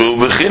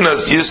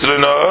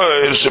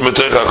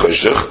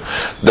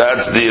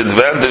 That's the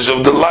advantage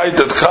of the light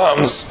that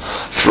comes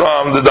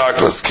from the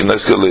darkness.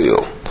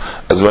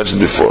 As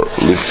mentioned before,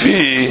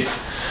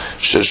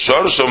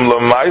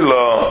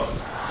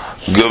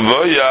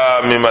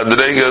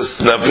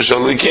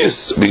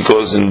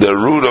 because in the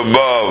root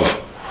above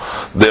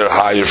they're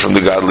higher from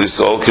the godly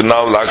soul,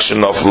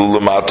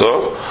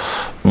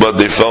 but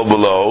they fell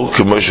below,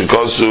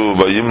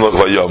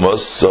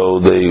 so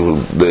they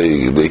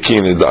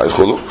keenly died.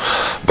 Through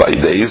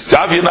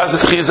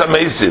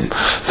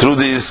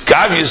the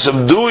iskavia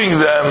subduing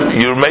them,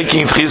 you're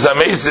making tchiz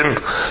hamesim,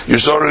 you're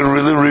sort of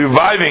really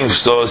reviving.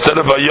 So instead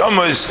of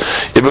vayomas,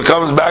 it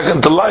becomes back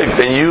into life,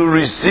 and you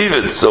receive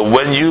it. So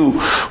when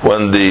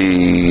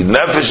the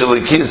nefesh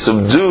elikis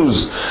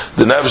subdues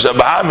the nefesh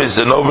habahamis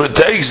and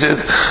overtakes it,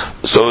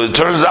 so it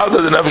turns out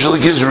that the nefesh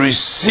elikis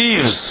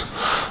receives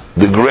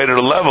the greater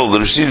level,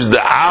 receives the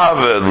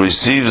aved,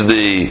 receives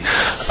the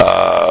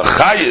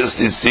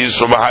chayis, it receives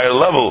from a higher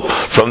level,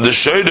 from the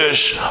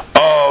shodesh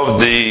of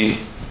the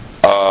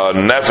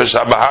nefesh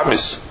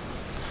habahamis.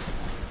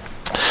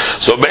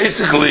 So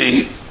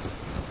basically,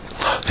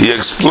 he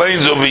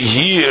explains over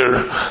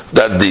here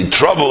that the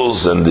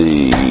troubles and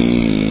the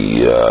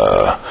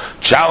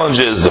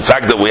challenges, the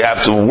fact that we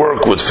have to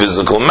work with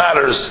physical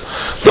matters,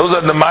 those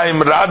are the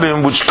Mayim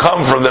Rabim which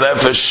come from the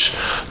Nefesh.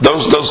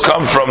 Those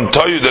come from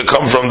Toyu, that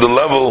come from the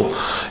level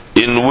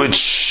in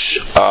which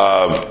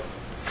from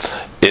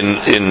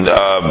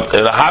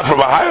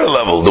a higher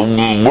level, the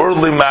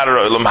worldly matter,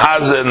 Elam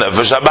Hazen,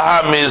 Nefesh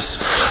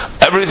Abahamis,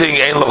 everything,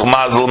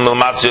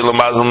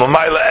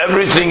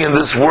 everything in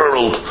this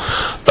world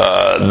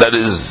that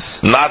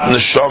is not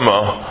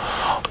Neshama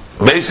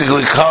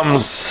basically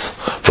comes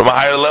from a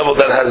higher level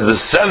that has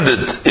descended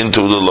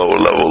into the lower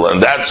level, and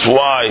that's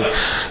why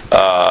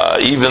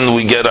even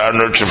we get our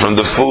nurture from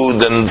the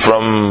food and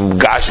from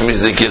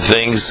Gashmizdiki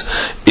things,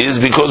 is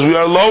because we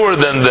are lower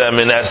than them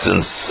in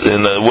essence.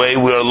 In a way,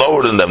 we are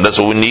lower than them. That's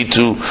why we need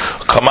to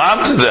come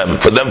on to them,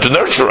 for them to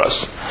nurture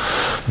us.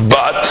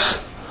 But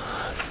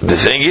the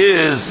thing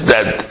is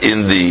that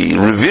in the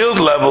revealed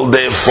level,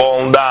 they have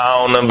fallen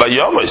down and by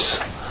Yomis.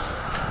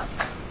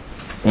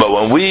 But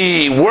when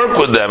we work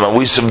with them and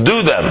we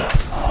subdue them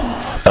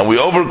and we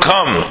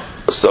overcome,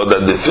 so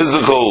that the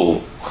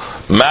physical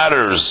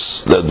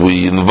matters that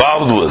we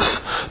involved with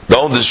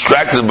don't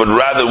distract us, but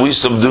rather we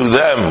subdue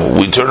them,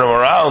 we turn them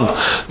around,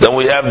 then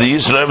we have the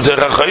Yisrael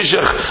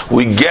Choshech.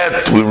 We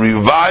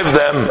revive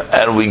them,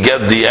 and we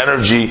get the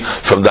energy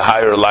from the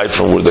higher life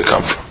from where they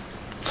come from.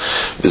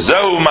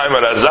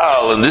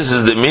 And this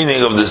is the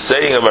meaning of the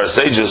saying of our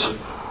sages,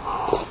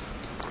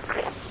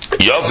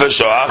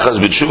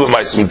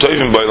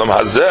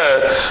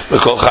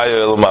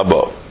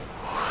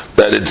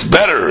 that it's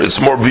better, it's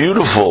more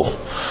beautiful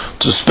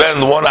to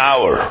spend 1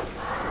 hour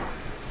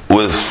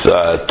with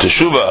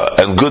teshuvah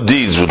and good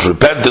deeds, with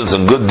repentance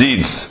and good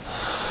deeds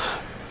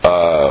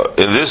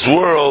in this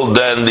world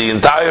than the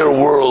entire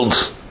world,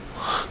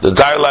 the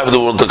entire life of the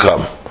world to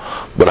come.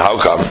 But how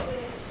come?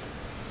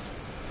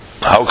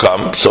 How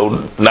come?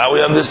 So now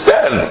we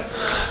understand.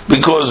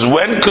 Because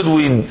when could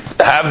we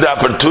have the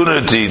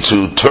opportunity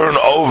to turn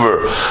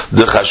over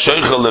the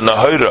chashaycha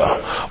l'nahira?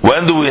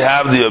 When do we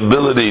have the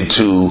ability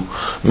to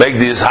make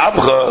the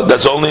ishabcha?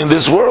 That's only in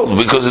this world.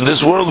 Because in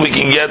this world we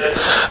can get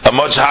a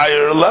much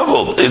higher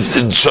level.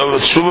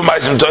 Shuvah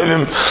Ma'asim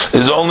Tovim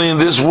is only in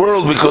this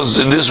world, because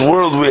in this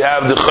world we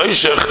have the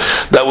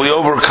chashaycha that we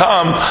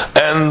overcome,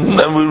 and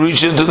we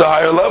reach into the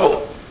higher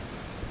level.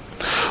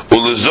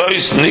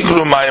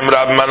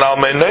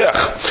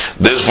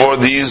 Therefore,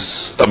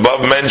 these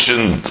above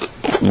mentioned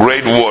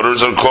great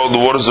waters are called the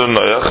waters of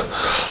Noach,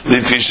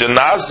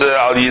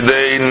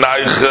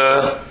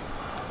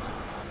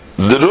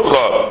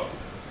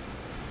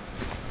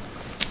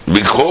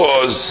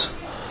 because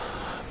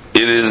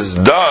it is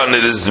done,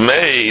 it is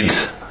made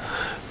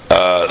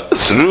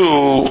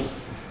through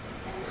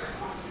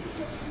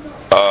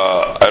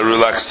a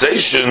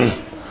relaxation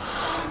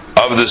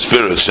of the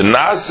spirit.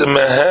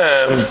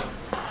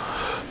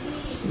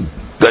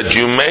 That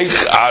you make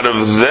out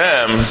of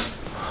them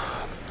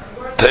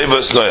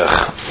Tevas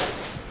Noach.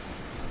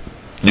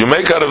 You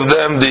make out of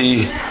them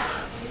the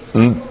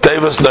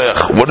Tevas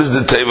Noach. What is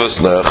the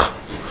Tevas Noach?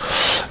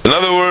 In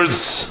other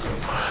words,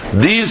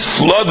 these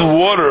flood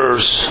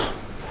waters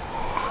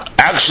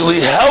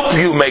actually help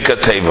you make a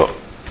Teva.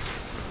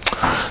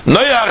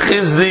 Noach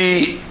is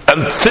the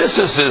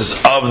antithesis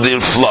of the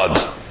flood.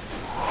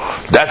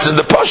 That's in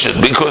the Pashut,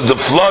 because the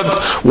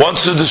flood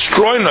wants to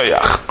destroy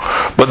Noach.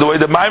 But the way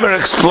the Maimer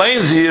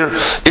explains here,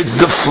 it's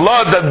the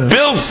flood that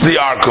builds the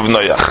ark of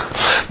Noach.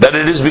 That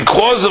it is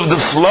because of the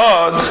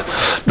flood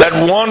that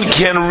one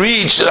can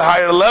reach a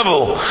higher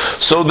level.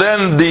 So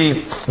then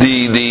the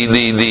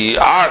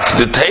ark,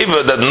 the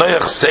Teva that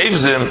Noach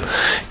saves him,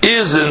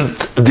 isn't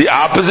the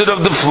opposite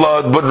of the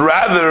flood, but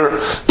rather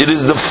it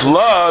is the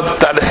flood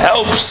that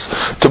helps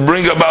to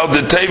bring about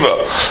the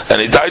Teva. And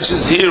he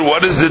teaches here,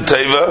 what is the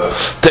Teva?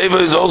 Teva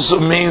also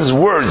means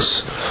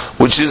words,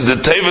 which is the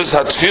Tevas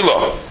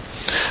HaTfilah.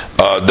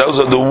 Those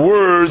are the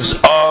words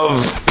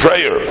of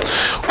prayer.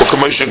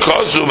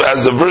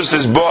 As the verse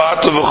says,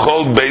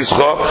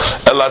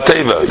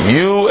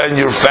 you and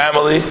your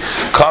family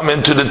come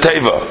into the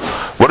Teva.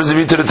 What does it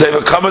mean to the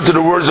Teva? Come into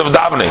the words of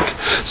davening.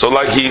 So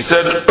like he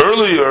said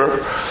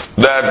earlier,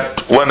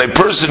 that when a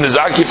person is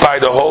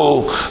occupied a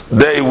whole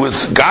day with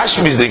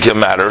Gashmizdika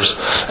matters,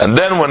 and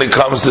then when it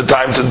comes to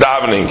time to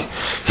davening,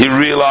 he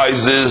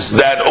realizes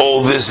that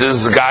all this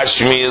is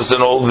Gashmis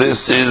and all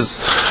this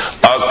is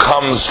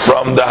comes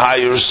from the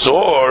higher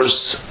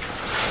source,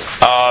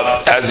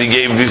 as he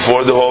gave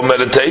before the whole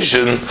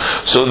meditation.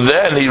 So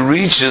then he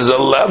reaches a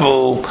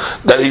level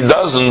that he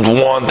doesn't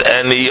want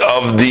any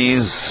of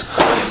these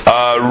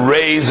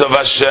rays of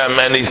Hashem,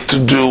 any to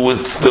do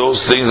with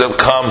those things that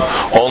come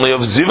only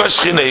of Ziva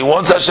Shechina. He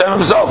wants Hashem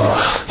himself.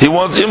 He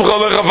wants Imcha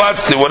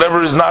Lechavatzi.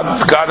 Whatever is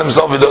not God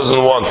himself, he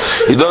doesn't want.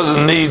 He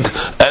doesn't need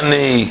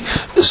any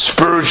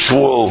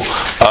spiritual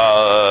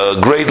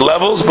great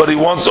levels, but he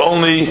wants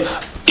only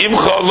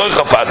Imcha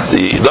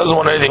Lechavatzi. He doesn't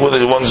want anything with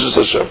it. He wants just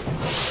Hashem.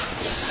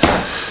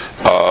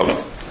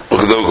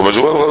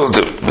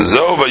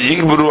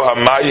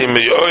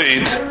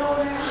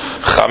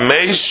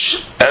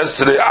 Chamesh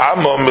esre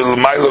amo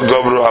milmaylo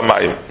govru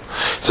hamayim.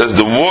 It says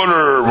the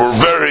water were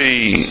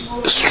very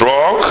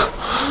strong,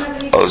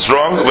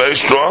 very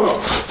strong.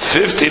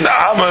 15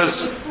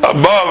 amas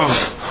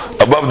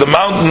above the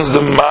mountains, the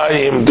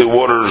mayim, the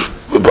water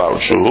about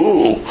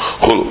shuhu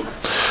chulu.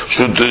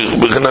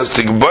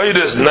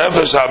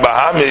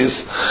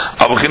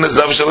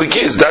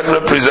 That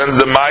represents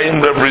the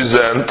mayim,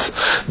 represent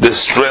the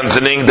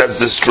strengthening. That's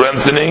the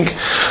strengthening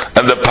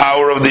and the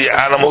power of the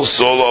animal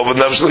soul over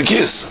nefesh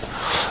likis.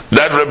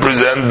 That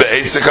represent the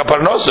Eisek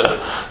HaParnosa.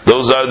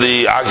 Those are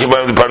the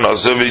occupying the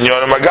Parnosa of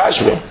Inyon and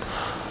Magashmi.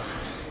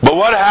 But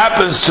what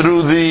happens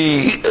through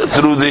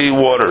the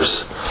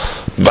waters?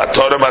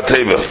 Batora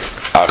Mateva.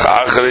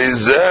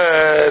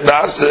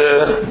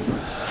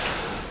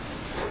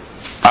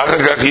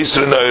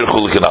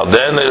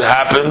 Then it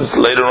happens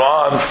later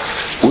on,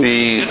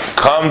 we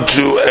come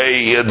to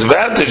a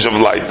advantage of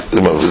light.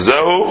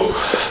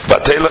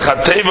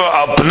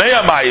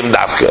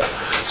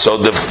 So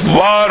the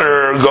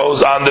water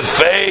goes on the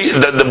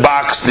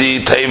box,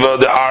 the teva,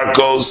 the ark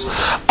goes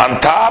on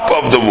top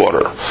of the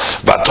water.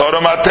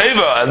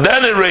 And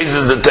then it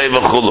raises the teva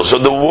chulu. So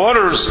the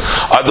waters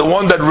are the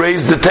one that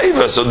raise the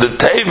teva. So the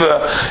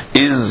teva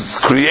is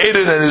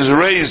created and is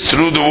raised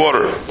through the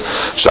water.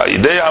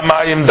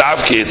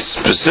 It's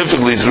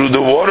specifically through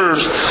the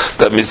waters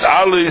that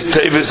misalis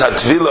tevis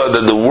hatvila,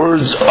 that the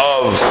words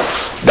of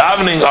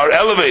davening are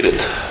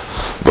elevated.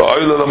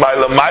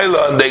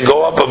 And they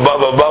go up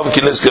above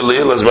Kinis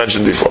Galil, as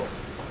mentioned before.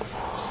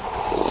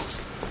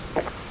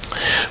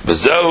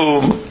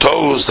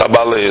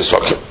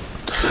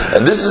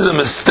 And this is a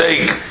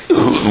mistake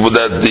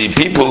that the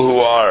people who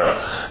are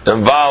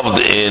involved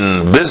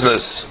in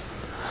business,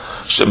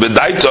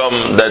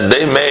 that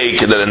they make,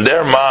 that in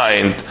their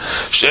mind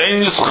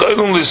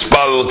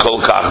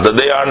that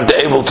they aren't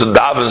able to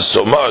daven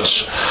so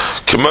much,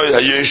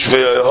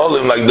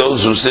 like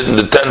those who sit in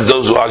the tents,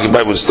 those who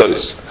occupy with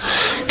studies.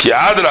 For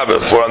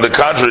on the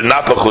contrary,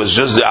 Napach was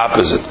just the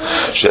opposite.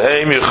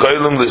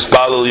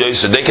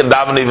 They can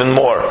daven even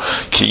more,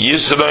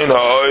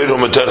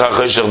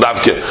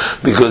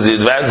 because the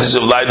advantage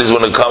of light is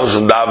when it comes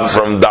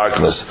from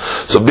darkness.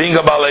 So being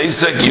a Bal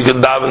Eisek, you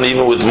can daven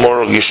even with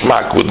more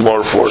gishmak, with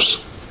more force.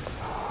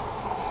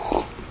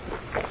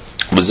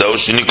 That's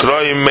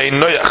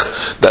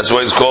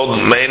why it's called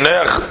Mei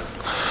Noach.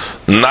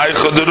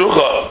 Naicha de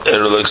Rucha, a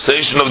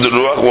relaxation of the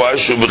Ruach. Why?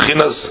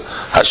 Shubechinas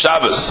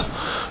HaShabbos.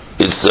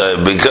 It's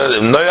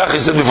because Noach, he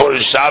said before,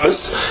 is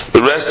Shabbos,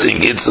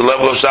 resting. It's the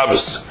level of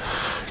Shabbos.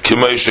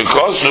 Kimei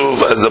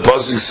Shekosuv, as the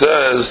pasuk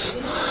says,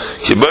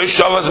 Kimei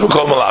Shabbos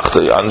b'kol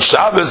malachtai. On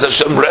Shabbos,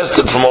 Hashem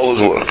rested from all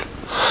his work.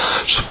 On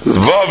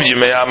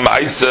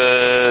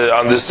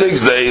the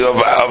 6th day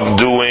of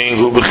doing,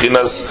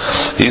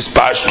 his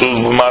pashtus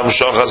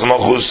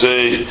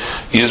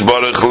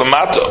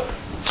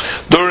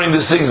during the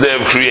 6th day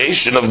of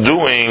creation, of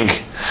doing,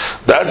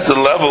 that's the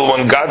level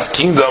when God's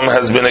kingdom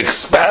has been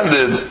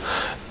expanded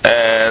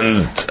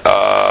and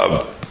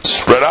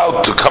spread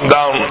out to come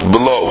down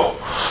below.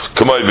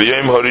 On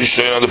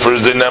the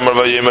first day,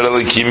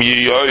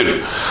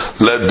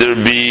 let there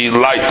be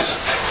light.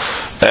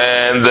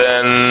 And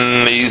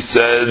then he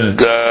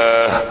said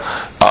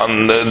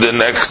on the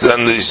next,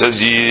 and he says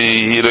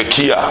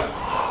Yirakia.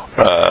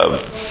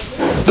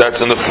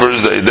 That's on the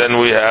first day. Then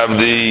we have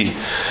the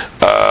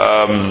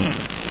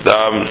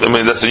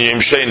that's in Yom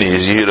Sheni,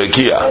 is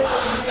Yirakia.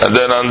 And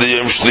then on the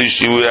Yom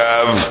Shlishi we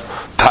have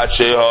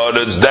Tache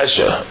Haaretz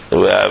Desha.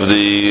 We have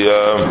the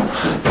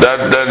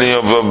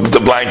the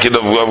blanket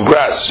of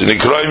grass.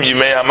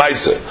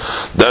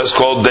 That's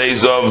called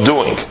days of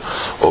doing.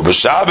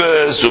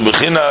 Shabbos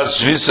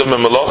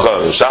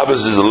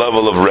is a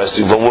level of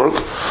resting from work.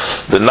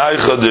 The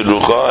Naicha de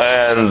Rucha,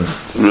 and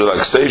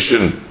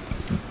relaxation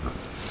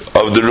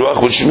of the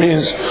Ruach, which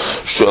means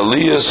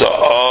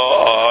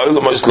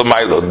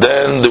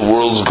then the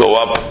worlds go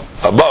up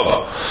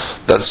above.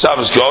 That's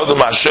Shabbos.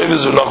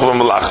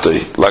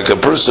 Like a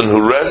person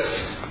who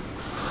rests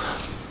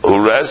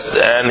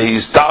and he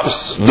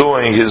stops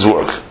doing his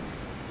work.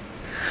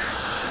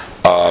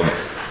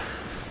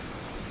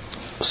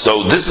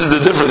 So this is the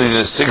difference. In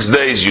the 6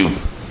 days you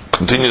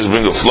continue to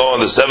bring a flow, on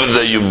the 7th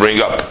day you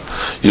bring up,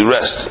 you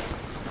rest.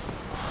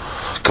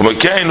 The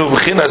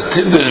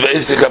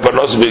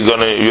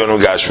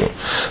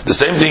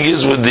same thing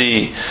is with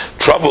the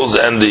troubles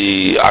and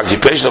the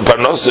occupation of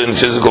Parnosa in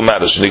physical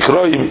matters.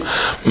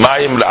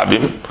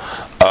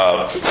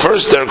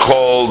 First they're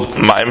called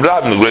Ma'im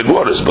Rabim, great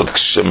waters, but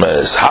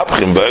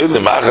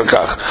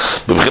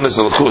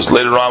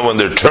later on when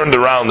they're turned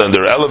around and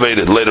they're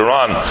elevated later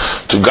on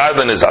to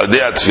godliness,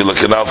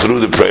 through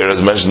the prayer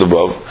as mentioned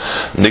above,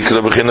 then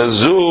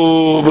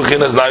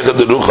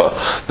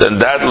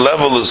that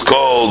level is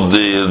called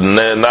the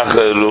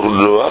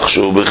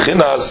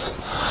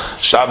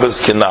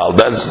Shabbos Kinal.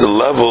 That's the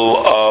level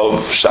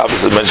of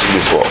Shabbos I mentioned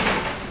before.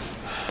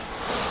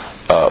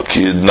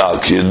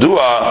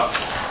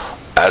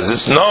 as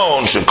it's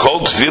known,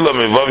 shekol tefillah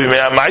mivav yimei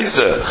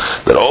ha'maisa,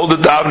 that all the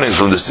davenings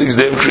from the 6th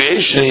day of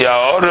creation,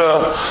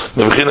 ya'ora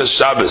me'mechinas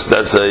Shabbos,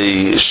 that's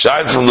a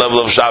shine from the level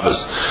of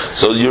Shabbos.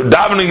 So your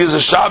davening is a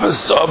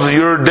Shabbos of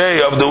your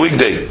day, of the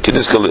weekday,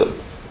 Kiddush Khalil.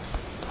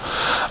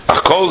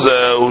 This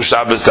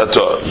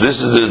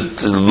is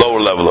the lower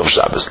level of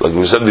Shabbos. Like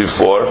we said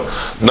before,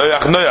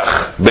 Noach,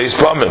 Beis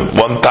Pamim,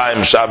 one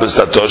time Shabbos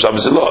Tato,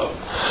 Shabbos Ilah.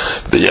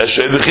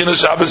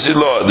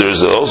 There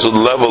is also the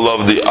level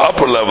of the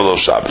upper level of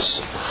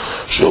Shabbos.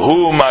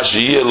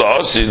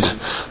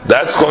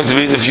 That's going to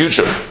be in the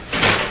future.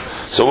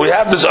 So we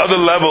have this other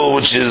level,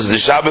 which is the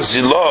Shabbos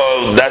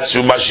Ilah. That's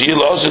Mashiach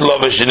Ilah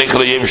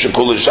v'shenikra Yom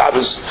Shekul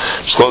Shabbos.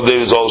 It's called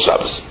David's All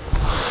Shabbos.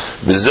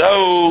 Now this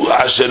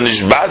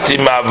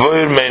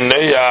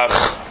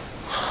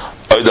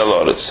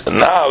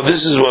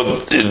is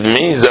what it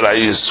means that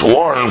I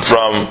sworn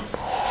from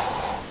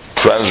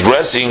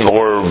transgressing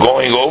or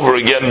going over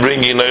again,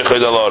 bringing Noach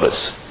Oid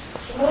Al-Oretz.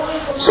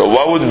 So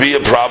what would be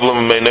a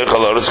problem with Noach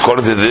Al-Oretz?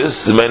 According to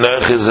this, the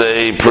Noach is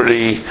a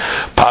pretty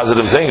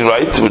positive thing,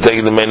 right? We're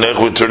taking the Noach,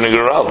 we're turning it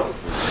around.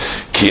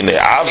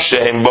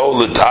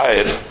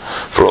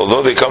 For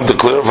although they come to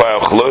clarify,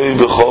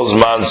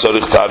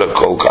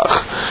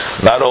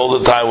 not all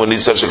the time we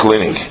need such a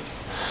cleaning.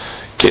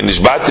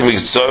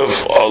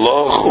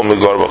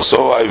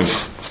 So I've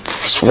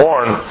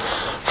sworn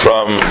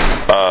from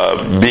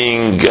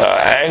being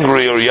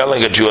angry or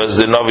yelling at you, as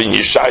the Navi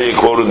Yeshaya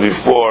quoted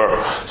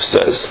before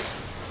says.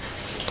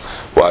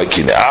 Why?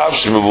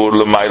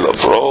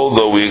 For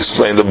although we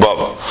explained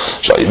above,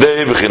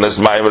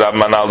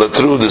 that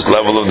through this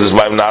level of this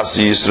Maim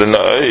Nasi Yisra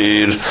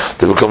Na'ir,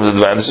 there becomes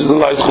advantage of the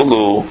light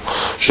Chulu.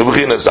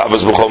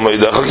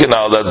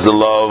 That's the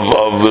love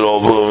of it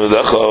all.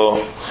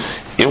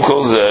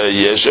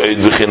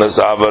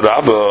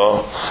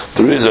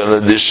 There is an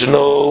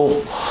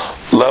additional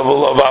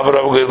level of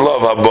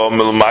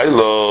Avraham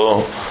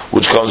love,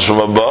 which comes from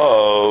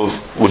above,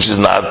 which is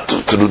not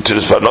through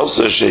Tiris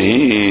Parnosa,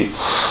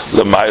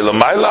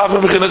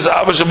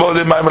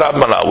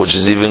 which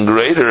is even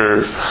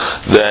greater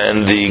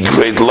than the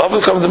great love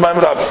that comes to Maim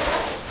Rabbah.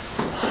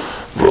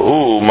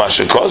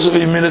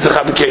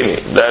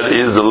 That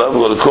is the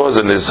level of the cause,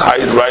 and his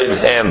right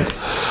hand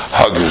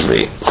hugs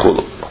me.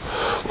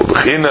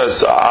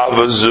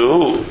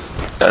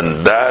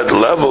 And that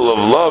level of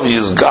love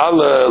is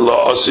Gala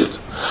La'asid.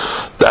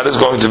 That is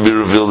going to be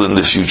revealed in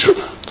the future.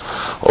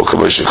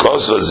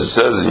 As it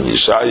says in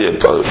Yeshaya,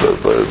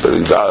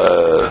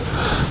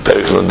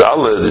 Perik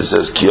Nadalet, it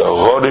says, Ki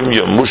ahorim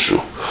yamushu,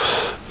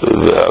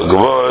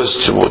 v'agvos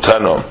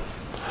timotanom.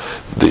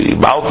 The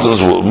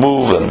mountains will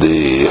move, and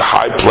the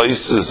high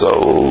places of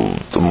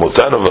the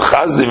Motanom,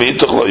 v'chazdim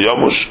itoch la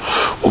yamush,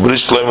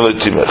 ubrish leim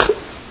letimech.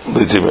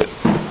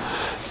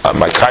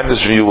 My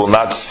kindness from you will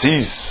not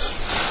cease,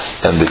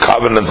 and the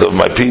covenant of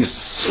my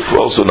peace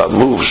will also not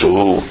move.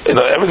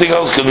 Everything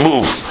else can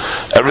move,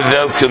 everything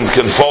else can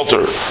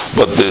falter,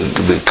 but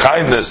the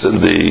kindness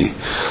and the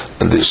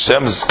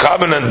Shem's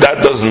covenant,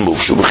 that doesn't move.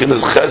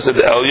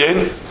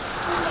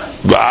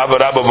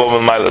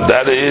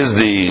 That is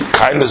the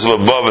kindness of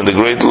above and the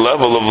great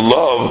level of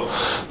love,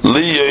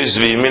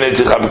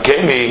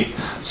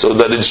 so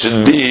that it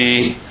should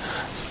be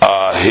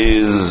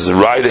his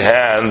right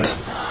hand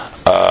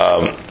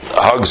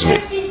hugs me.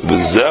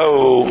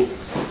 V'zehu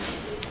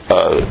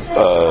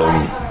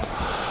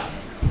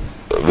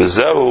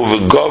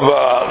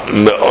v'gova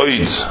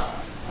me'oid.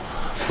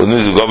 What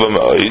means v'gova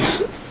me'oid?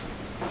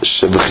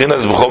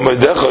 She'b'chinas b'chol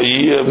me'decha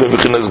yiyeh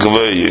b'chinas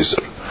gavoya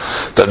yisr.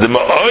 That the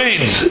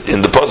me'oid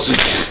in the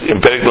pasuk in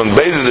Perikon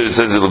Beis, it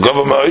says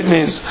v'gova me'oid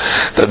means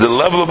that the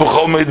level of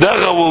b'chol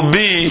me'decha will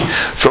be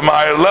from a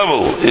higher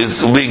level.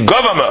 It will be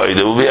gova me'oid.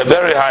 It will be a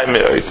very high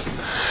me'oid.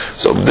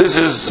 So this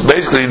is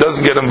basically, he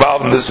doesn't get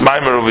involved in this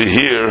mimer over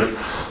here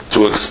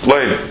to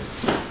explain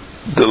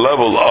the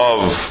level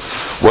of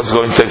what's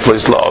going to take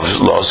place,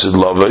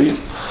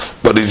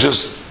 but he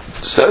just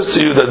says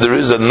to you that there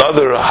is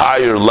another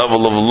higher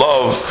level of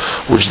love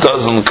which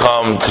doesn't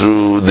come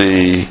through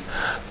the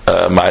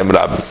Maim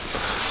Rabbim.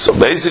 So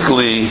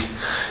basically,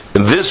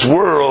 in this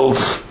world,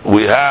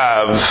 we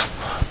have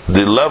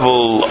the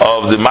level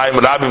of the Maim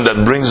Rabbim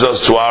that brings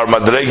us to our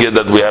Madrege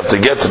that we have to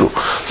get through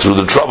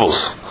the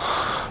troubles.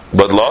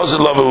 But laws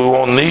of love, we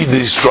won't need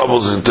these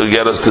troubles to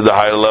get us to the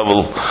higher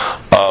level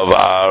of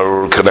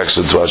our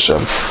connection to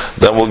Hashem.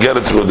 Then we'll get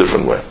it through a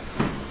different way.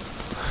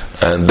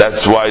 And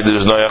that's why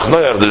there's Noach.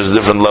 There's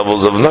different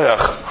levels of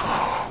Noach.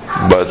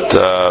 But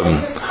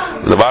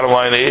the bottom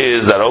line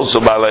is that also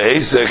Balei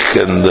Hesek,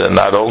 and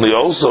not only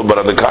also, but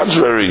on the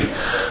contrary,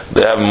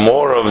 they have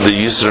more of the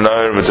Yisra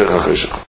Noach.